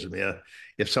advise. I mean,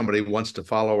 if somebody wants to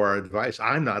follow our advice,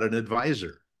 I'm not an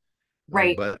advisor.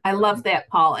 Right. But I love that,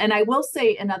 Paul. And I will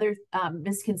say another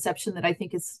misconception that I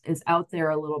think is out there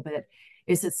a little bit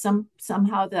is that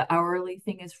somehow the hourly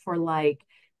thing is for like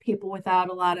people without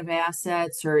a lot of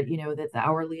assets, or that the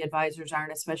hourly advisors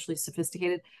aren't especially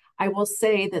sophisticated. I will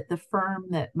say that the firm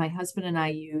that my husband and I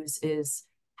use is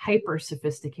hyper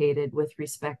sophisticated with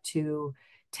respect to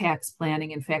tax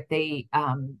planning. In fact, they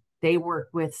work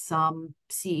with some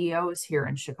CEOs here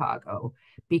in Chicago,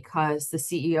 because the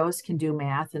CEOs can do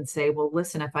math and say, well,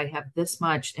 listen, if I have this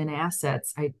much in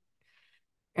assets,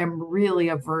 am really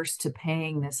averse to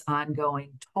paying this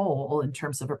ongoing toll in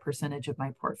terms of a percentage of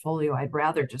my portfolio. I'd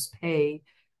rather just pay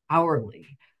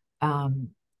hourly.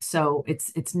 So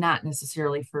it's not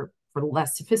necessarily for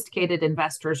less sophisticated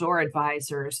investors or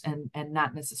advisors, and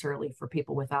not necessarily for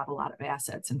people without a lot of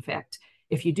assets. In fact,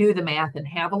 if you do the math and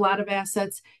have a lot of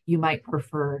assets, you might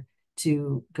prefer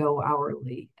to go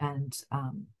hourly and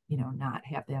not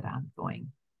have that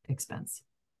ongoing expense.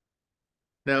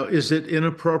 Now, is it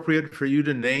inappropriate for you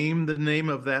to name the name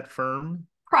of that firm?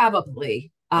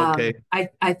 Probably. Okay.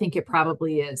 I think it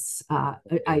probably is.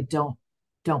 I don't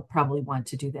probably want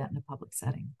to do that in a public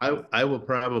setting. I will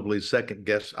probably second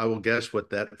guess. I will guess what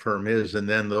that firm is, and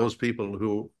then those people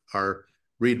who are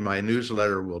read my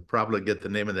newsletter will probably get the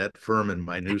name of that firm in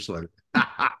my newsletter.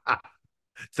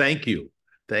 Thank you.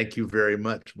 Thank you very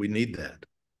much. We need that.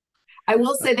 I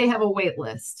will say they have a wait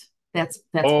list. That's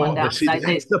one See, downside.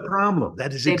 that's the problem.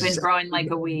 That is they've exactly been growing like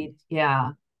a weed.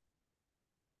 Yeah.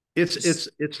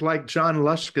 It's like John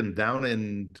Luskin down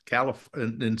in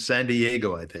California, in San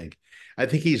Diego, I think. I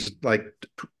think he's like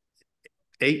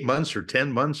 8 months or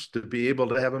 10 months to be able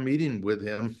to have a meeting with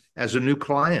him as a new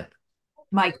client.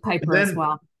 Mike Piper as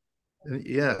well.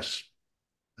 Yes.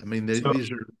 I mean, So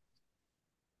these are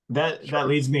that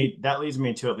leads me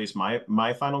to at least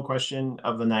my final question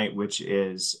of the night, which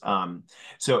is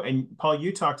so, and Paul,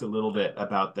 you talked a little bit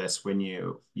about this when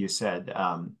you said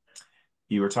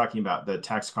you were talking about the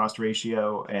tax cost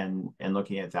ratio and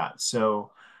looking at that.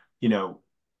 So,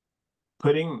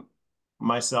 putting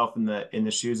myself in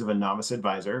the shoes of a novice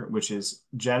advisor, which is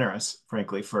generous,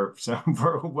 frankly, for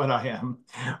what I am.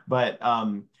 But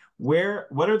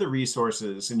what are the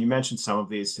resources? And you mentioned some of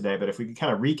these today, but if we could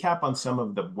kind of recap on some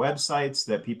of the websites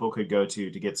that people could go to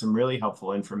get some really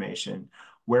helpful information,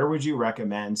 where would you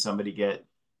recommend somebody get,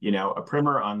 a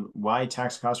primer on why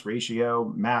tax cost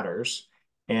ratio matters?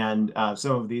 And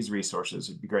some of these resources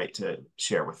would be great to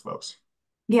share with folks.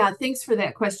 Yeah, thanks for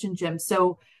that question, Jim.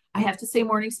 So I have to say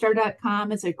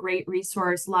Morningstar.com is a great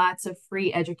resource. Lots of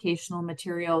free educational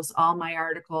materials. All my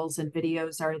articles and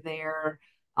videos are there,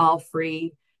 all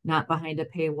free, not behind a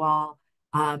paywall.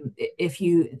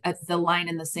 The line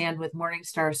in the sand with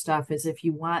Morningstar stuff is if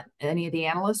you want any of the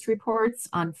analyst reports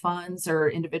on funds or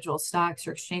individual stocks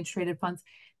or exchange traded funds,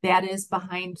 that is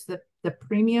behind the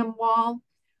premium wall.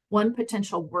 One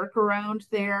potential workaround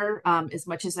there, as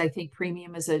much as I think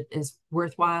premium is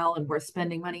worthwhile and worth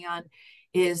spending money on,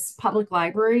 is public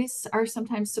libraries are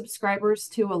sometimes subscribers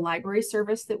to a library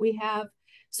service that we have.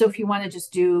 So if you want to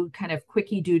just do kind of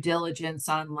quickie due diligence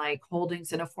on like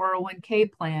holdings in a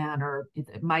 401k plan, or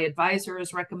my advisor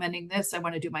is recommending this, I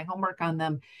want to do my homework on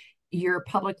them, your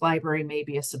public library may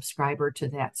be a subscriber to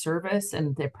that service,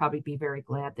 and they'd probably be very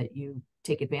glad that you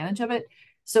take advantage of it.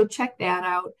 So check that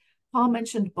out. Paul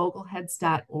mentioned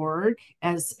bogleheads.org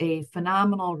as a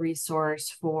phenomenal resource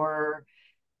for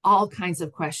all kinds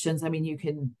of questions. I mean, you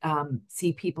can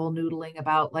see people noodling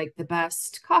about like the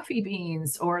best coffee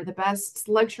beans or the best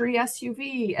luxury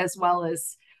SUV, as well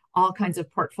as all kinds of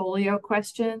portfolio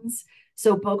questions.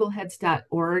 So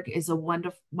bogleheads.org is a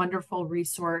wonderful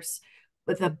resource.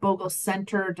 But the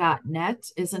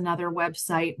boglecenter.net is another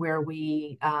website where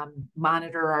we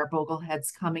monitor our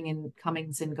bogleheads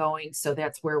comings and goings. So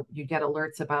that's where you get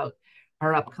alerts about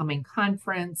our upcoming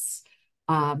conference.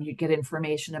 You get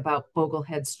information about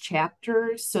bogleheads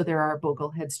chapters. So there are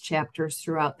bogleheads chapters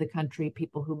throughout the country,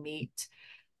 people who meet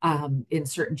in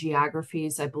certain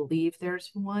geographies. I believe there's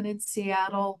one in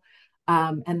Seattle.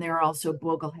 And there are also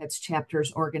bogleheads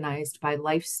chapters organized by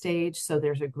life stage. So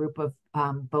there's a group of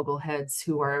bogleheads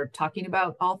who are talking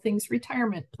about all things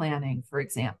retirement planning, for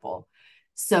example.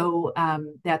 So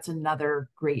that's another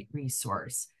great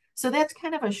resource. So that's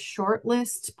kind of a short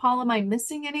list. Paul, am I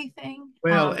missing anything?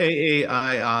 Well,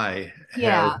 AAII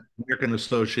Yeah. has American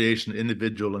Association of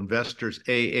Individual Investors,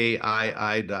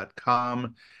 AAII.com.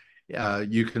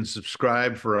 You can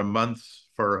subscribe for a month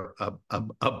for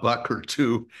a buck or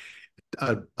two.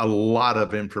 A lot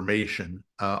of information.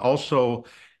 Also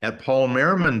at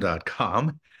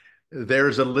paulmerriman.com,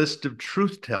 there's a list of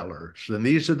truth tellers. And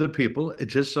these are the people. It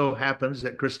just so happens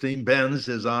that Christine Benz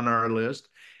is on our list.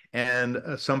 And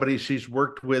somebody she's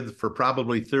worked with for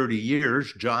probably 30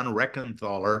 years, John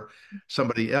Reckenthaler,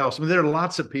 somebody else. I mean, there are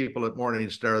lots of people at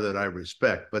Morningstar that I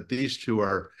respect, but these two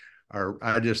are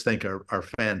I just think are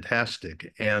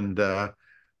fantastic. And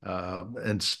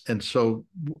so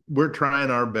we're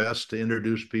trying our best to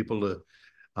introduce people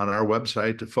on our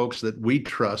website to folks that we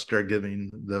trust are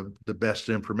giving the best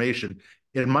information.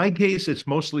 In my case, it's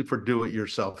mostly for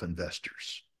do-it-yourself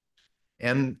investors.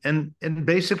 And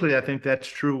basically, I think that's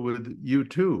true with you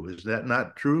too. Is that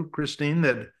not true, Christine?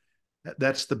 That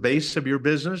that's the base of your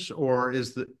business, or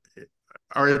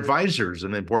are advisors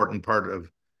an important part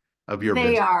of your They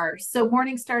business? are. So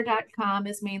Morningstar.com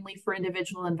is mainly for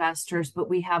individual investors, but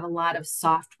we have a lot of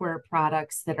software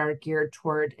products that are geared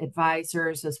toward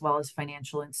advisors as well as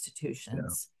financial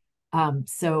institutions.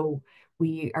 So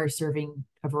we are serving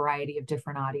a variety of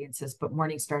different audiences, but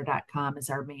Morningstar.com is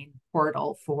our main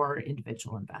portal for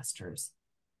individual investors.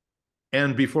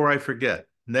 And before I forget,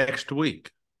 next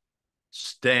week,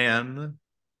 Stan,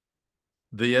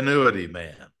 the annuity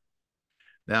man.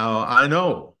 Now, I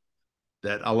know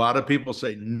that a lot of people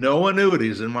say, no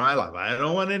annuities in my life. I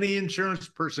don't want any insurance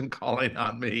person calling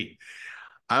on me.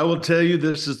 I will tell you,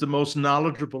 this is the most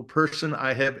knowledgeable person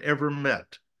I have ever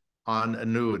met on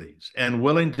annuities, and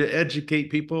willing to educate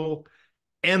people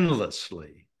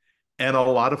endlessly, and a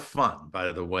lot of fun,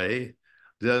 by the way.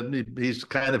 He's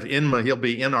kind of he'll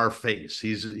be in our face.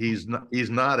 He's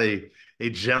not a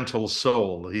gentle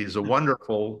soul. He's a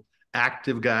wonderful,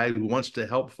 active guy who wants to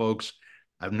help folks.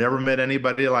 I've never met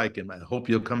anybody like him. I hope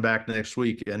you'll come back next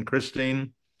week. And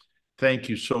Christine, thank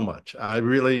you so much. I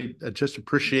really just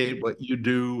appreciate what you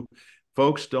do.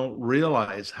 Folks don't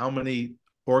realize how many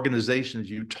organizations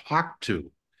you talk to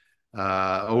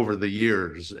over the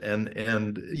years,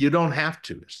 and you don't have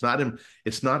to.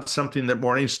 It's not something that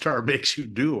Morningstar makes you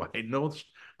do.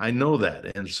 I know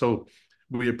that, and so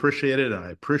we appreciate it. And I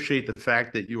appreciate the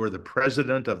fact that you are the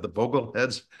president of the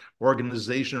Bogleheads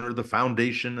organization, or the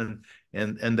foundation,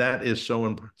 and that is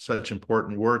such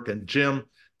important work. And Jim,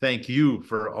 thank you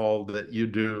for all that you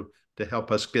do to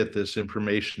help us get this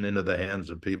information into the hands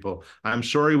of people. I'm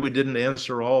sorry we didn't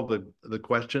answer all the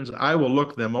questions. I will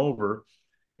look them over,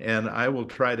 and I will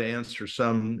try to answer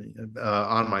some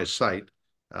on my site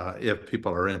if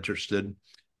people are interested.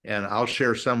 And I'll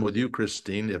share some with you,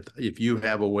 Christine, if you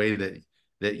have a way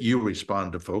that you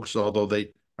respond to folks, although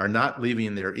they are not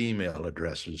leaving their email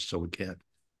addresses, so we can't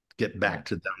get back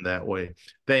to them that way.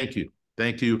 Thank you.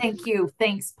 Thank you. Thank you.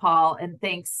 Thanks, Paul. And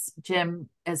thanks, Jim,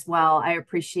 as well. I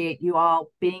appreciate you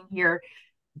all being here.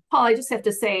 Paul, I just have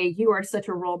to say, you are such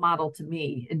a role model to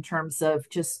me in terms of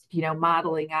just,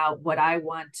 modeling out what I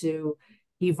want to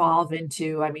evolve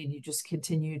into. I mean, you just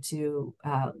continue to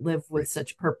live with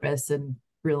such purpose, and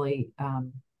really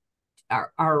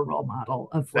are a role model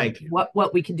of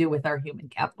what we can do with our human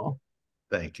capital.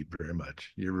 Thank you very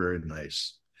much. You're very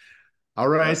nice. All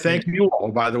right. Thank you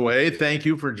all, by the way. Thank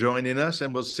you for joining us,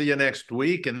 and we'll see you next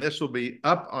week. And this will be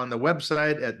up on the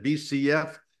website at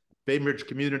BCF Bainbridge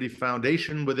Community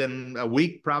Foundation within a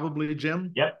week, probably,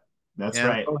 Jim. Yep, that's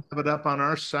right. We'll have it up on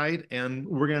our site, and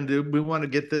we want to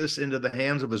get this into the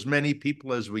hands of as many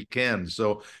people as we can.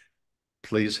 So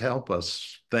please help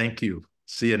us. Thank you.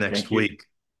 See you next week.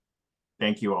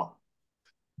 Thank you all.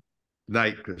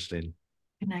 Night, Christine.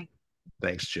 Good night.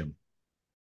 Thanks, Jim.